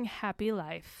Thanksgiving, happy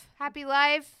life. happy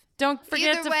life. Don't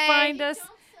forget Either to way. find us.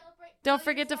 Don't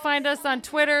forget to find us on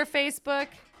Twitter, Facebook,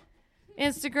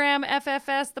 Instagram,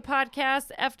 FFS, the podcast,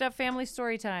 F'd Up Family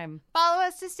Storytime. Follow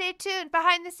us to stay tuned.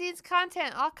 Behind the scenes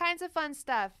content. All kinds of fun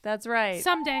stuff. That's right.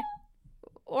 Someday.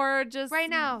 Or just Right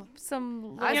now.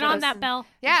 some I Get was on that bell.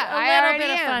 Yeah, a I little already bit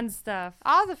of am. fun stuff.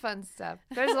 All the fun stuff.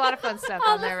 There's a lot of fun stuff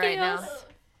All on the there right now. feels.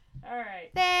 All right.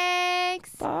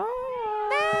 Thanks. Bye.